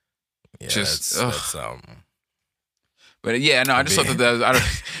 Yeah, that's But yeah, no, I just thought that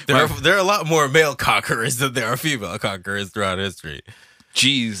there are a lot more male conquerors than there are female conquerors throughout history.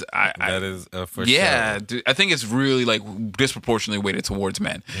 Jeez, that is for sure. Yeah, dude, I think it's really, like, disproportionately weighted towards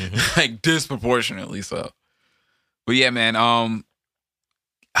men, like, disproportionately so. But yeah, man.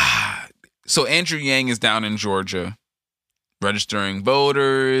 So Andrew Yang is down in Georgia, registering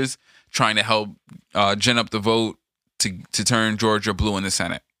voters, trying to help gin up the vote to turn Georgia blue in the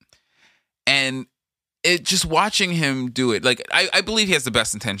Senate, and just watching him do it, like, I believe he has the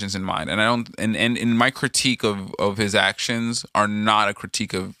best intentions in mind, and I don't, and my critique of his actions are not a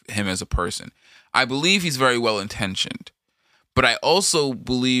critique of him as a person. I believe he's very well intentioned, but I also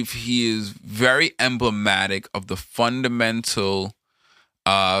believe he is very emblematic of the fundamental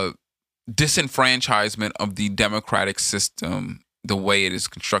disenfranchisement of the democratic system the way it is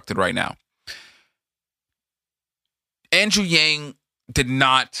constructed right now. Andrew Yang did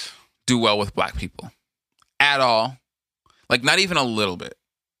not do well with black people. At all. Like, not even a little bit.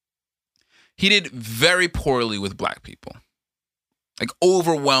 He did very poorly with black people. Like,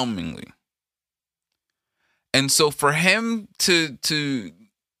 overwhelmingly. And so for him to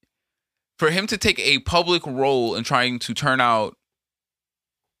take a public role in trying to turn out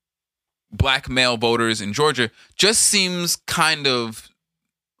black male voters in Georgia just seems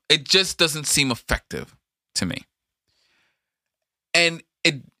it just doesn't seem effective to me. And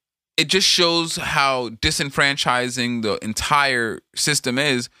it just shows how disenfranchising the entire system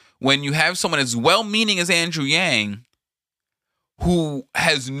is when you have someone as well-meaning as Andrew Yang who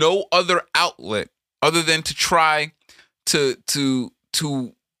has no other outlet other than to try to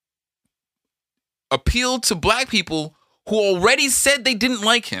appeal to black people who already said they didn't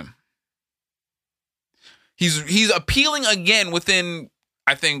like him. He's appealing again within,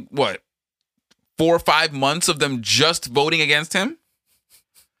 I think, 4 or 5 months of them just voting against him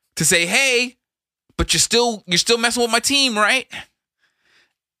to say, hey, but you're still messing with my team, right?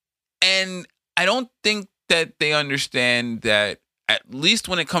 And I don't think that they understand that, at least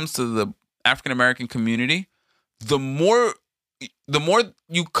when it comes to the African American community, the more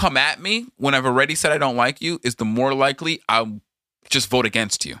you come at me when I've already said I don't like you, is the more likely I'll just vote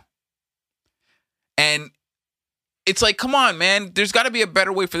against you. And it's like, come on, man. There's got to be a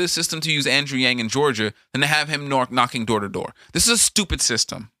better way for this system to use Andrew Yang in Georgia than to have him knocking door to door. This is a stupid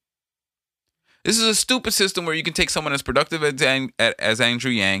system. This is a stupid system where you can take someone as productive as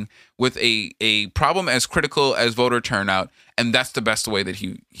Andrew Yang with a problem as critical as voter turnout, and that's the best way that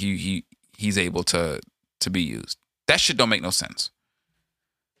he's able to be used. That shit don't make no sense.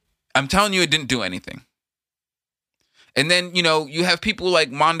 I'm telling you, it didn't do anything. And then, you have people like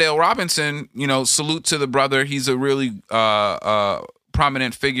Mondale Robinson, salute to the brother. He's a really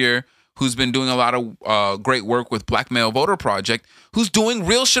prominent figure who's been doing a lot of great work with Black Male Voter Project, who's doing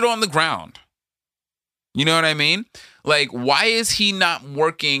real shit on the ground. You know what I mean? Like, why is he not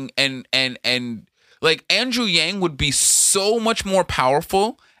working? And like, Andrew Yang would be so much more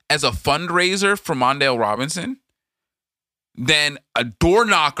powerful as a fundraiser for Mondale Robinson than a door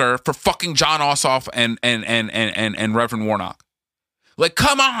knocker for fucking John Ossoff and Reverend Warnock. Like,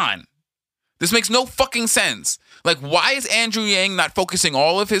 come on. This makes no fucking sense. Like, why is Andrew Yang not focusing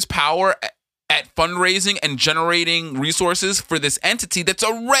all of his power at fundraising and generating resources for this entity that's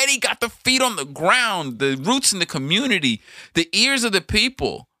already got the feet on the ground, the roots in the community, the ears of the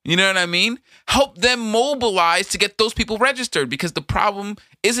people? You know what I mean? Help them mobilize to get those people registered, because the problem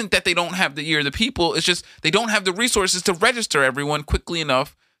isn't that they don't have the ear of the people. It's just they don't have the resources to register everyone quickly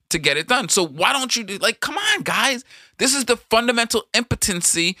enough to get it done. So why don't you come on, guys? This is the fundamental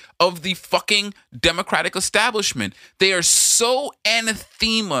impotency of the fucking Democratic establishment. They are so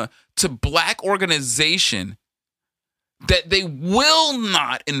anathema to black organization that they will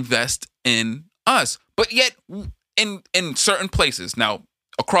not invest in us. But yet in certain places, now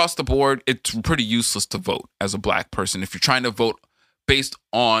across the board, it's pretty useless to vote as a black person if you're trying to vote based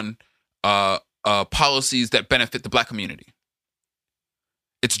on policies that benefit the black community.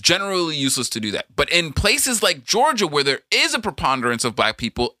 It's generally useless to do that. But in places like Georgia, where there is a preponderance of black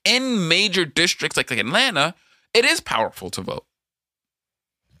people in major districts like Atlanta, it is powerful to vote.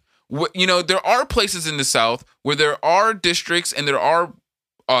 There are places in the South where there are districts and there are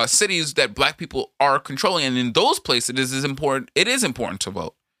cities that black people are controlling. And in those places, it is important to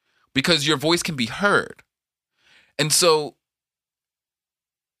vote because your voice can be heard. And so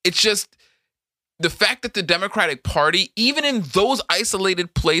it's just the fact that the Democratic Party, even in those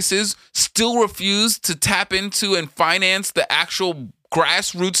isolated places, still refused to tap into and finance the actual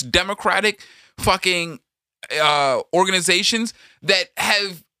grassroots Democratic fucking organizations that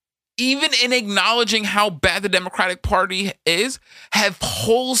have, even in acknowledging how bad the Democratic Party is, have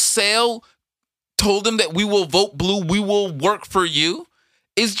wholesale told them that we will vote blue, we will work for you,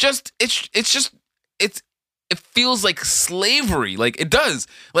 is just, it feels like slavery. Like, it does.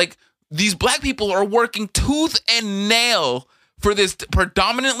 Like, these black people are working tooth and nail for this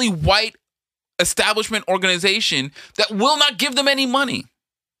predominantly white establishment organization that will not give them any money.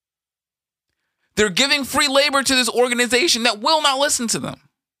 They're giving free labor to this organization that will not listen to them.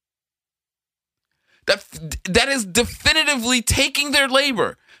 That is definitively taking their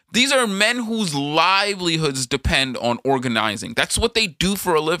labor. These are men whose livelihoods depend on organizing. That's what they do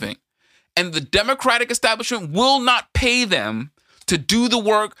for a living. And the Democratic establishment will not pay them to do the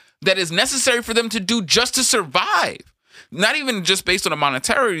work that is necessary for them to do just to survive. Not even just based on a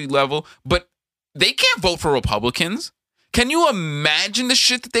monetary level, but they can't vote for Republicans. Can you imagine the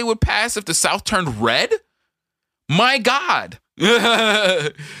shit that they would pass if the South turned red? My God.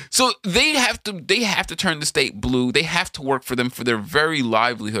 So they have to turn the state blue. They have to work for them for their very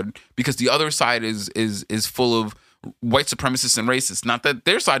livelihood, because the other side is full of white supremacists and racists. Not that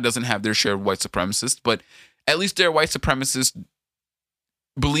their side doesn't have their share of white supremacists, but at least their white supremacists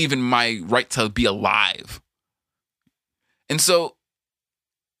believe in my right to be alive. And so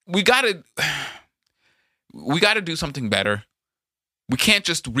we gotta do something better. We can't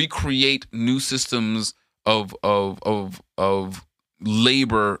just recreate new systems of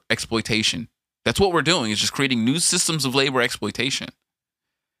labor exploitation. That's what we're doing, is just creating new systems of labor exploitation.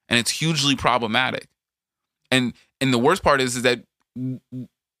 And it's hugely problematic. And the worst part is that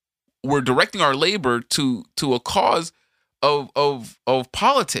we're directing our labor to a cause of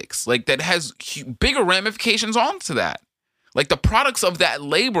politics, like that has bigger ramifications onto that. Like the products of that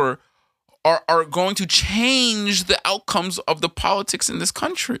labor are going to change the outcomes of the politics in this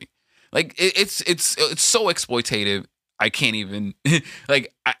country. Like it's so exploitative. I can't even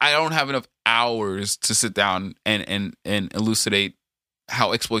like I don't have enough hours to sit down and elucidate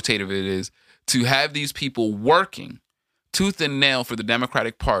how exploitative it is to have these people working tooth and nail for the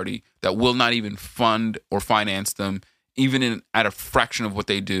Democratic Party that will not even fund or finance them, even at a fraction of what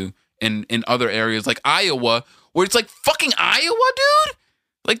they do in other areas like Iowa, where it's like fucking Iowa, dude.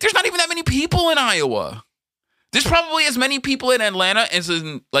 Like there's not even that many people in Iowa. There's probably as many people in Atlanta as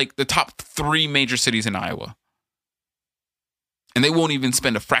in like the top 3 major cities in Iowa. And they won't even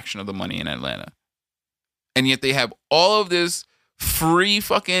spend a fraction of the money in Atlanta. And yet they have all of this free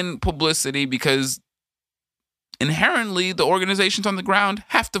fucking publicity because inherently the organizations on the ground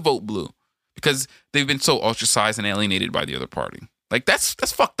have to vote blue because they've been so ostracized and alienated by the other party. Like that's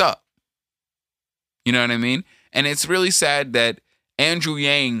fucked up. You know what I mean? And it's really sad that Andrew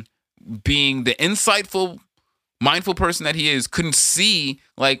Yang, being the insightful, mindful person that he is, couldn't see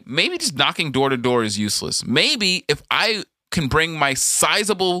like maybe just knocking door to door is useless. Maybe if I can bring my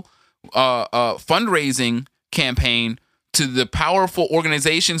sizable fundraising campaign to the powerful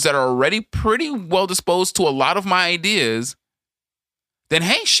organizations that are already pretty well disposed to a lot of my ideas, then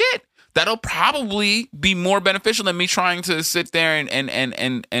hey, shit, that'll probably be more beneficial than me trying to sit there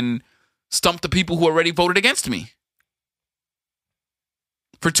and stump the people who already voted against me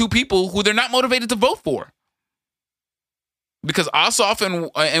for 2 people who they're not motivated to vote for. Because Ossoff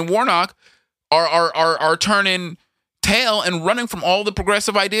and Warnock are turning tail and running from all the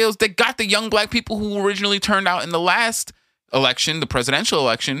progressive ideals that got the young black people who originally turned out in the last election, the presidential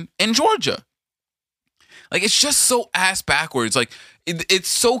election in Georgia. Like it's just so ass backwards. Like it's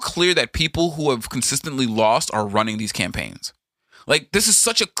so clear that people who have consistently lost are running these campaigns. Like this is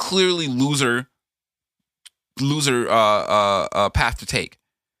such a clearly loser path to take.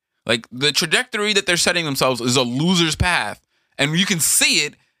 Like the trajectory that they're setting themselves is a loser's path, and you can see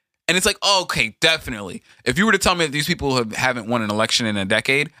it. And it's like, oh, okay, definitely. If you were to tell me that these people haven't won an election in a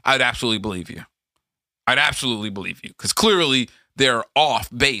decade, I'd absolutely believe you. I'd absolutely believe you, because clearly they're off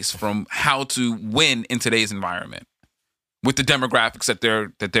base from how to win in today's environment with the demographics that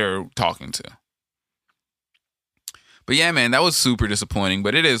they're talking to. But yeah, man, that was super disappointing.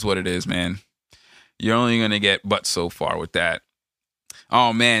 But it is what it is, man. You're only gonna get but so far with that.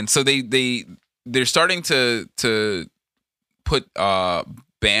 Oh man, so they're starting to put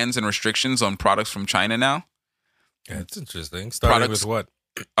bans and restrictions on products from China now. Yeah, it's interesting. Starting with what?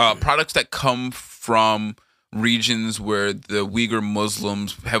 Products that come from regions where the Uyghur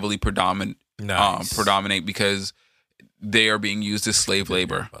Muslims heavily predominate because they are being used as slave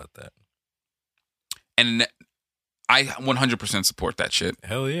labor. About that. And I 100% support that shit.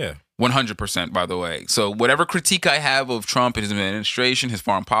 Hell yeah. 100%, by the way. So whatever critique I have of Trump and his administration, his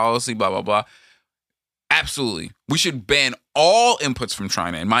foreign policy, blah, blah, blah, absolutely. We should ban all inputs from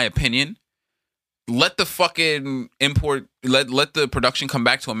China, in my opinion. Let the fucking import, let the production come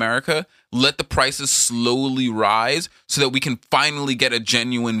back to America. Let the prices slowly rise so that we can finally get a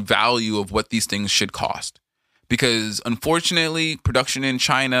genuine value of what these things should cost. Because unfortunately, production in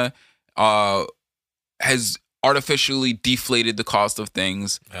China has artificially deflated the cost of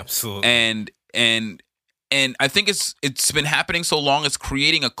things. Absolutely. And I think it's been happening so long, it's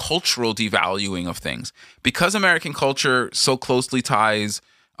creating a cultural devaluing of things. Because American culture so closely ties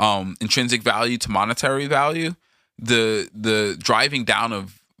intrinsic value to monetary value, the driving down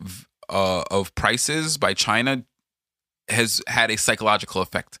of prices by China has had a psychological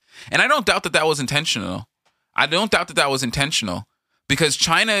effect. And I don't doubt that was intentional. Because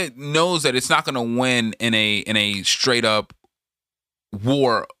China knows that it's not going to win in a straight up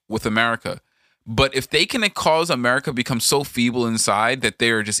war with America. But if they can cause America become so feeble inside that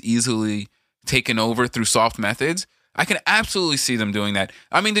they are just easily taken over through soft methods, I can absolutely see them doing that.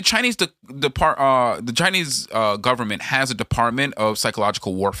 I mean, the Chinese government has a department of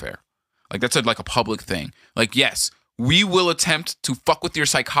psychological warfare. Like that's like a public thing. Like, yes, we will attempt to fuck with your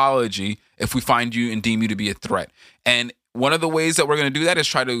psychology if we find you and deem you to be a threat. And one of the ways that we're going to do that is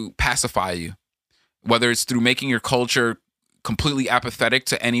try to pacify you, whether it's through making your culture completely apathetic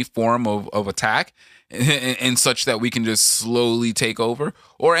to any form of attack and such that we can just slowly take over,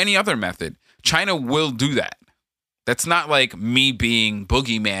 or any other method. China will do that. That's not like me being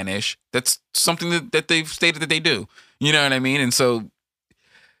boogeyman-ish. That's something that they've stated that they do. You know what I mean? And so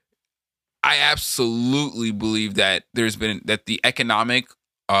I absolutely believe that that the economic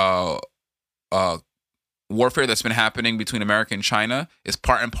warfare that's been happening between America and China is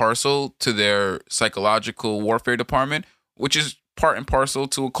part and parcel to their psychological warfare department, which is part and parcel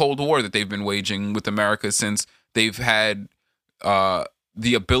to a Cold War that they've been waging with America since they've had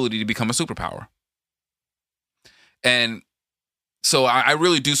the ability to become a superpower. And so I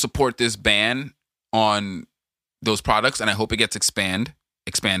really do support this ban on those products, and I hope it gets expanded.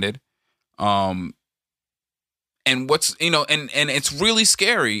 And what's, and it's really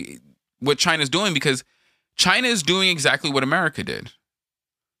scary what China's doing, because China is doing exactly what America did.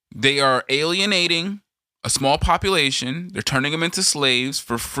 They are alienating a small population. They're turning them into slaves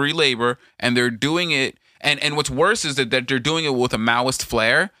for free labor, and they're doing it. And what's worse is that they're doing it with a Maoist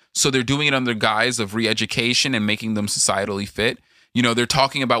flair. So they're doing it under guise of re-education and making them societally fit. They're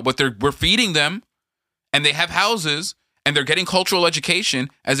talking about we're feeding them, and they have houses, and they're getting cultural education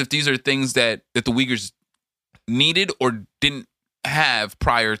as if these are things that the Uyghurs needed or didn't have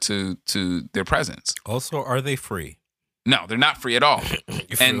prior to their presence. Also, are they free? No, they're not free at all.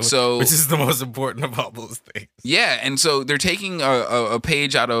 And so, which is the most important of all those things. Yeah, and so they're taking a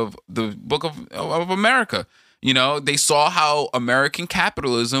page out of the Book of America. They saw how American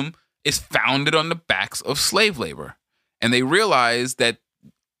capitalism is founded on the backs of slave labor. And they realized that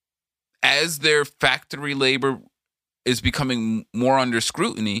as their factory labor is becoming more under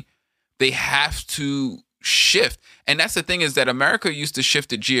scrutiny, they have to shift. And that's the thing, is that America used to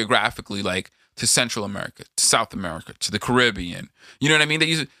shift it geographically, like to Central America, to South America, to the Caribbean. You know what I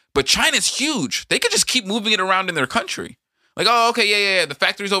mean? But China's huge. They could just keep moving it around in their country. Like, oh, okay, yeah. The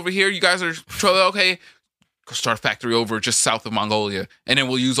factory's over here. You guys are okay. Go start a factory over just south of Mongolia, and then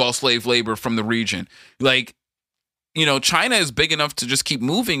we'll use all slave labor from the region. Like, China is big enough to just keep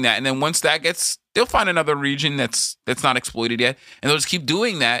moving that, and then once that gets, they'll find another region that's not exploited yet, and they'll just keep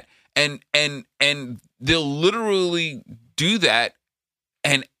doing that, and they'll literally do that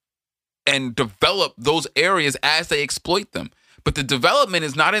and develop those areas as they exploit them. But the development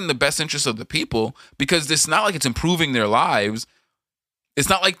is not in the best interest of the people, because it's not like it's improving their lives. It's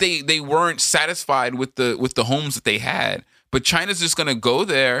not like they weren't satisfied with the homes that they had. But China's just going to go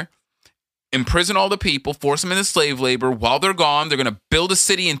there, imprison all the people, force them into slave labor. While they're gone, they're going to build a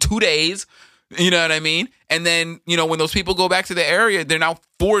city in 2 days. You know what I mean? And then, when those people go back to the area, they're now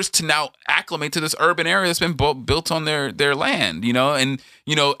forced to now acclimate to this urban area that's been built on their land, And,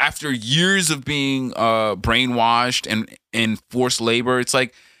 after years of being brainwashed and forced labor, it's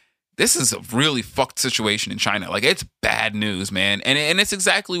like, this is a really fucked situation in China. Like, it's bad news, man. And it's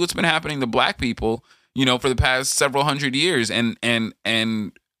exactly what's been happening to black people, for the past several hundred years. And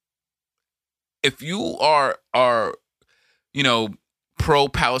if you are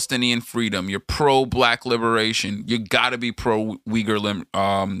pro-Palestinian freedom, you're pro-black liberation, you got to be pro-Uyghur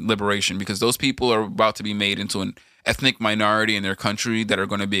liberation, because those people are about to be made into an ethnic minority in their country that are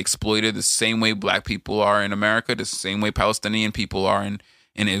going to be exploited the same way black people are in America, the same way Palestinian people are in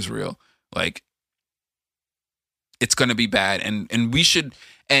Israel. Like, it's going to be bad. And we should,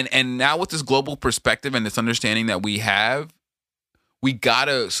 and now with this global perspective and this understanding that we have, we got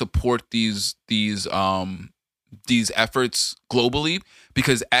to support these efforts globally,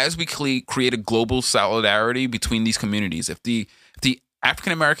 because as we create a global solidarity between these communities, if the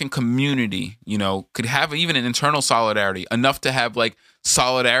African American community, could have even an internal solidarity enough to have like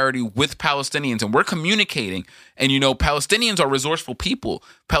solidarity with Palestinians, and we're communicating, and Palestinians are resourceful people.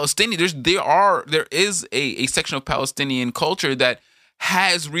 There is a section of Palestinian culture that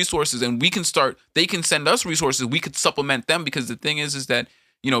has resources, and they can send us resources, we could supplement them, because the thing is that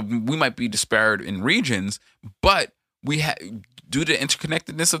we might be disparate in regions, but due to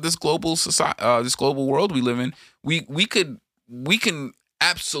interconnectedness of this global society, this global world we live in, we can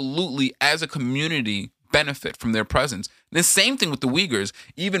absolutely, as a community, benefit from their presence. And the same thing with the Uyghurs,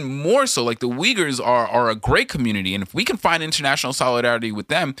 even more so. Like, the Uyghurs are a great community, and if we can find international solidarity with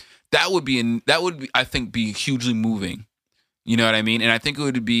them, that would be I think be hugely moving. You know what I mean? And I think it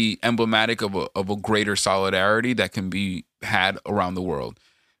would be emblematic of a greater solidarity that can be had around the world,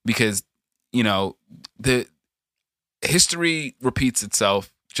 because the history repeats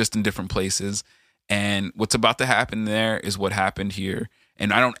itself just in different places, and what's about to happen there is what happened here,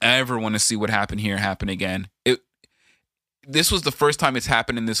 and I don't ever want to see what happened here happen again. This was the first time it's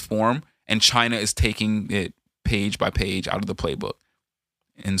happened in this form, and China is taking it page by page out of the playbook.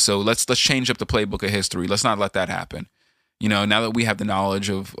 And so let's change up the playbook of history. Let's not let that happen. Now that we have the knowledge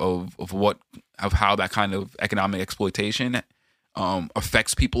of how that kind of economic exploitation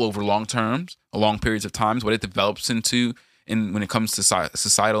affects people over long periods of times, what it develops into when it comes to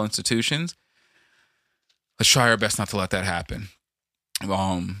societal institutions. Let's try our best not to let that happen.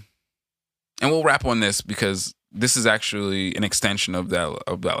 And we'll wrap on this because this is actually an extension of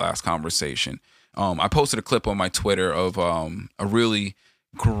that last conversation. I posted a clip on my Twitter of a really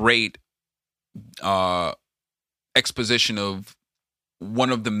great exposition of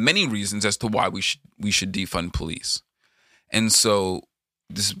one of the many reasons as to why we should defund police. And so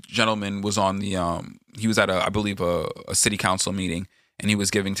this gentleman was on he was at I believe a city council meeting, and he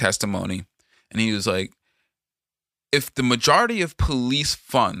was giving testimony, and he was like, if the majority of police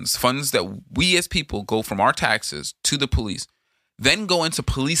funds that we as people go from our taxes to the police, then go into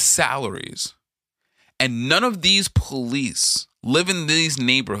police salaries, and none of these police live in these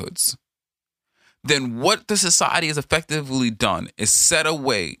neighborhoods, then what the society has effectively done is set up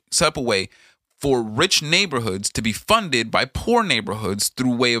a way for rich neighborhoods to be funded by poor neighborhoods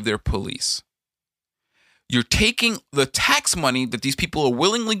through way of their police. You're taking the tax money that these people are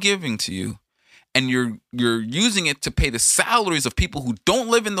willingly giving to you, and you're using it to pay the salaries of people who don't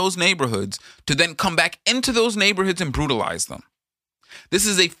live in those neighborhoods to then come back into those neighborhoods and brutalize them. This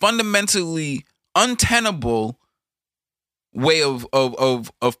is a fundamentally untenable way of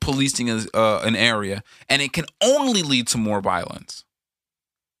policing an area, and it can only lead to more violence.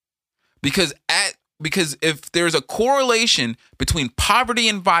 Because if there's a correlation between poverty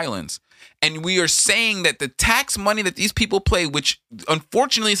and violence, and we are saying that the tax money that these people pay, which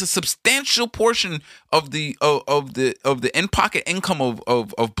unfortunately is a substantial portion of the in-pocket income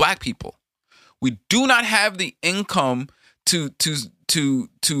of Black people, we do not have the income to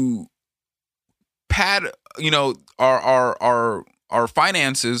pad our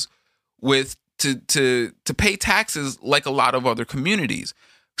finances with to pay taxes like a lot of other communities.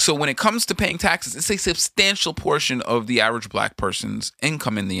 So when it comes to paying taxes, it's a substantial portion of the average Black person's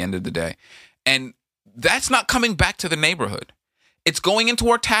income in the end of the day. And that's not coming back to the neighborhood. It's going into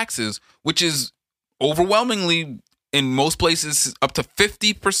our taxes, which is overwhelmingly, in most places, up to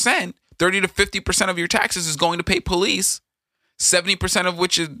 50%, 30 to 50% of your taxes is going to pay police, 70% of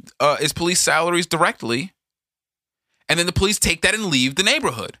which is police salaries directly. And then the police take that and leave the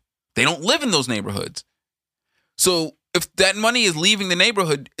neighborhood. They don't live in those neighborhoods. So if that money is leaving the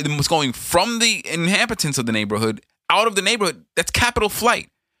neighborhood, it's going from the inhabitants of the neighborhood out of the neighborhood. That's capital flight.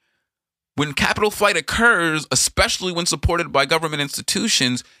 When capital flight occurs, especially when supported by government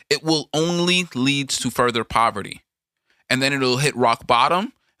institutions, it will only lead to further poverty. And then it'll hit rock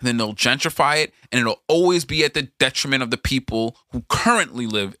bottom, and then they'll gentrify it, and it'll always be at the detriment of the people who currently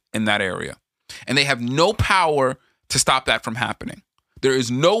live in that area. And they have no power to stop that from happening. There is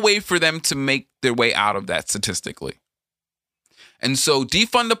no way for them to make their way out of that statistically. And so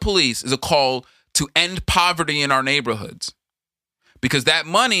defund the police is a call to end poverty in our neighborhoods, because that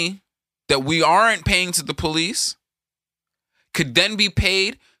money that we aren't paying to the police could then be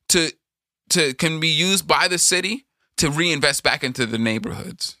paid can be used by the city to reinvest back into the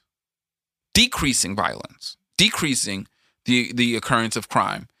neighborhoods, decreasing violence, decreasing the occurrence of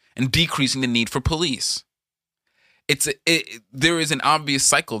crime, and decreasing the need for police. There is an obvious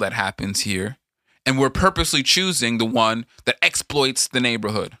cycle that happens here, and we're purposely choosing the one that exploits the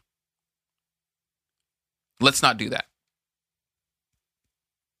neighborhood. Let's not do that.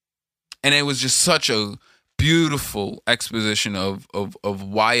 And it was just such a beautiful exposition of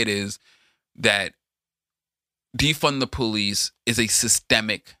why it is that defund the police is a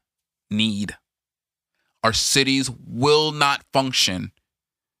systemic need. Our cities will not function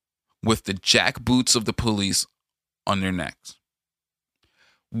with the jackboots of the police on their necks.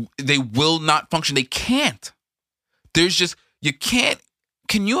 They will not function. They can't. You can't.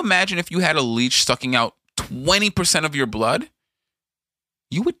 Can you imagine if you had a leech sucking out 20% of your blood?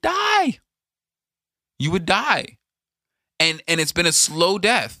 You would die. You would die. And it's been a slow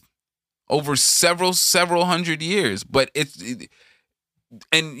death over several hundred years. But it's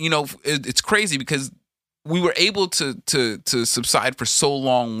crazy because we were able to subside for so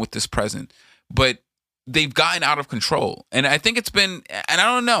long with this present, but they've gotten out of control. And I think it's been, and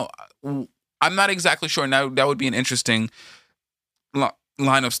I don't know, I'm not exactly sure. Now that would be an interesting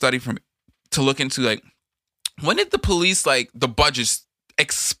line of study for me to look into. Like, when did the police, the budgets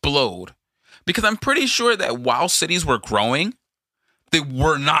explode? Because I'm pretty sure that while cities were growing, they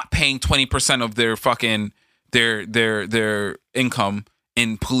were not paying 20% of their fucking their income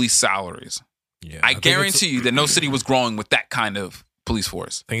in police salaries. Yeah, I guarantee you that no city was growing with that kind of police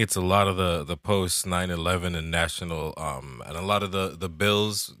force. I think it's a lot of the post 9/11 and national and a lot of the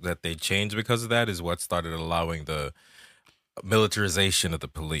bills that they changed because of that is what started allowing the militarization of the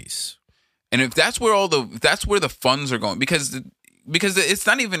police. And if that's where the funds are going, because because it's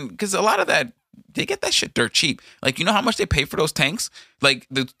not even, because a lot of that, they get that shit dirt cheap. Like, you know how much they pay for those tanks? Like,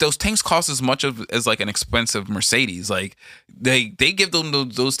 those tanks cost as much as like an expensive Mercedes. Like, they give them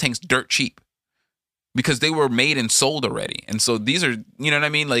those tanks dirt cheap because they were made and sold already. And so these are, you know what I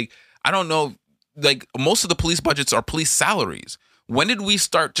mean? Like, I don't know, like, most of the police budgets are police salaries. When did we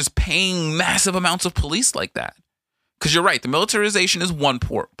start just paying massive amounts of police like that? Because you're right, the militarization is one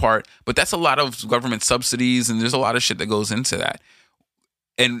part, but that's a lot of government subsidies, and there's a lot of shit that goes into that.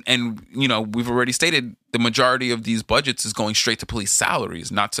 And you know, we've already stated the majority of these budgets is going straight to police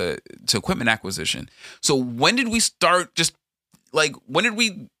salaries, not to equipment acquisition. So when did we start when did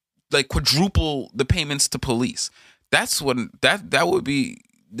we quadruple the payments to police? That's what that would be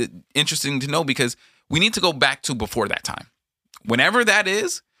interesting to know, because we need to go back to before that time. Whenever that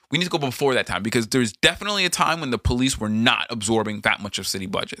is, we need to go before that time, because there's definitely a time when the police were not absorbing that much of city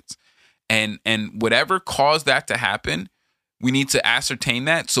budgets. And whatever caused that to happen, we need to ascertain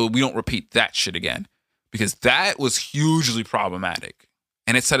that so we don't repeat that shit again, because that was hugely problematic.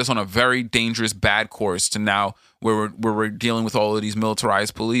 And it set us on a very dangerous, bad course to now where we're dealing with all of these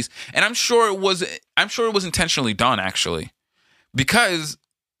militarized police. And I'm sure it was intentionally done, actually, because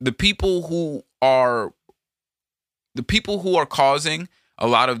the people who are causing a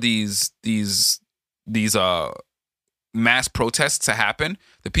lot of these mass protests to happen,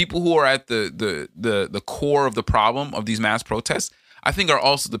 the people who are at the core of the problem of these mass protests, I think are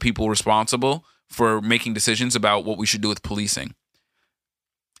also the people responsible for making decisions about what we should do with policing.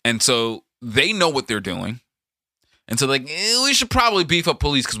 And so they know what they're doing. And so we should probably beef up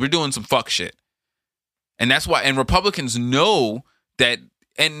police because we're doing some fuck shit. And that's why, and Republicans know that,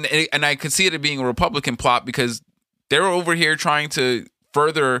 and I could see it being a Republican plot, because they're over here trying to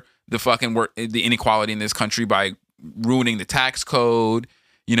further the fucking the inequality in this country by ruining the tax code,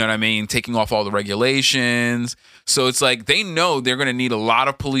 you know what I mean? Taking off all the regulations. So it's like they know they're going to need a lot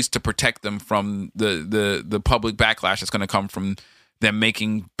of police to protect them from the public backlash that's going to come from them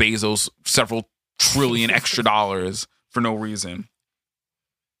making Bezos several trillion extra dollars for no reason.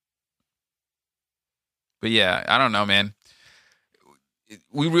 But yeah, I don't know, man.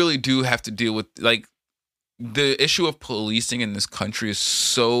 We really do have to deal with, like, the issue of policing in this country you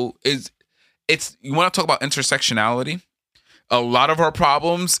want to talk about intersectionality? A lot of our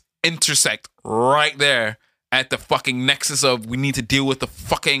problems intersect right there at the fucking nexus of we need to deal with the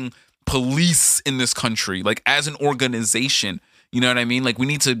fucking police in this country, like, as an organization. You know what I mean? Like, we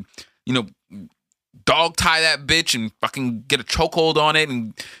need to, you know, dog tie that bitch and fucking get a chokehold on it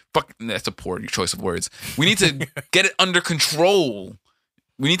and that's a poor choice of words. We need to get it under control.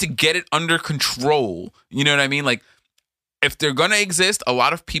 We need to get it under control. You know what I mean? Like, if they're going to exist, a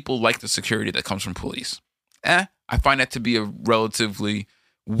lot of people like the security that comes from police. I find that to be a relatively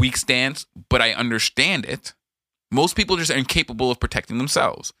weak stance, but I understand it. Most people just are incapable of protecting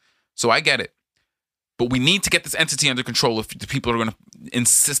themselves. So I get it. But we need to get this entity under control if the people are going to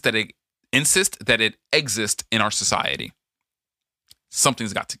insist that it exists in our society.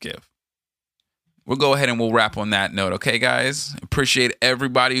 Something's got to give. We'll go ahead and we'll wrap on that note. Okay, guys? Appreciate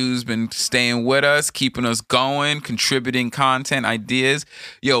everybody who's been staying with us, keeping us going, contributing content, ideas.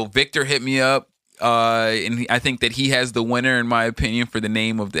 Yo, Victor hit me up. And I think that he has the winner, in my opinion, for the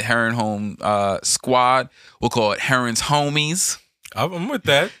name of the Heron Home squad. We'll call it Heron's Homies. I'm with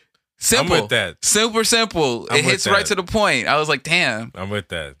that. Simple. I'm with that. Super simple. It hits right to the point. I was like, damn. I'm with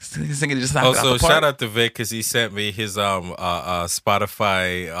that. This nigga just also, shout out to Vic, because he sent me his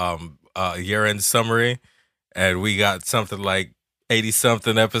Spotify year-end summary, and we got something like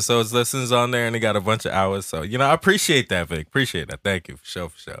 80-something episodes listens on there, and he got a bunch of hours. So, you know, I appreciate that, Vic. Appreciate that. Thank you. For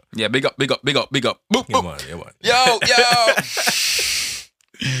sure. Yeah, big up. Boop, Come boop. on. Yo.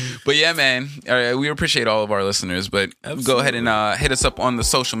 But yeah, man, we appreciate all of our listeners. But Absolutely. Go ahead and hit us up on the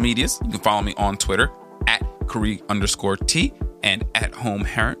social medias. You can follow me on Twitter at Kari_T and at Home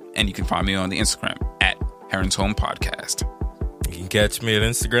Heron. And you can find me on the Instagram at Heron's Home Podcast. You can catch me at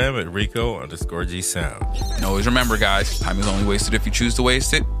Instagram at Rico_G_Sound. And always remember, guys, time is only wasted if you choose to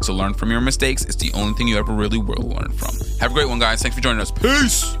waste it. So learn from your mistakes. It's the only thing you ever really will learn from. Have a great one, guys. Thanks for joining us.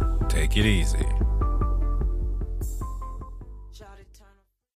 Peace. Take it easy.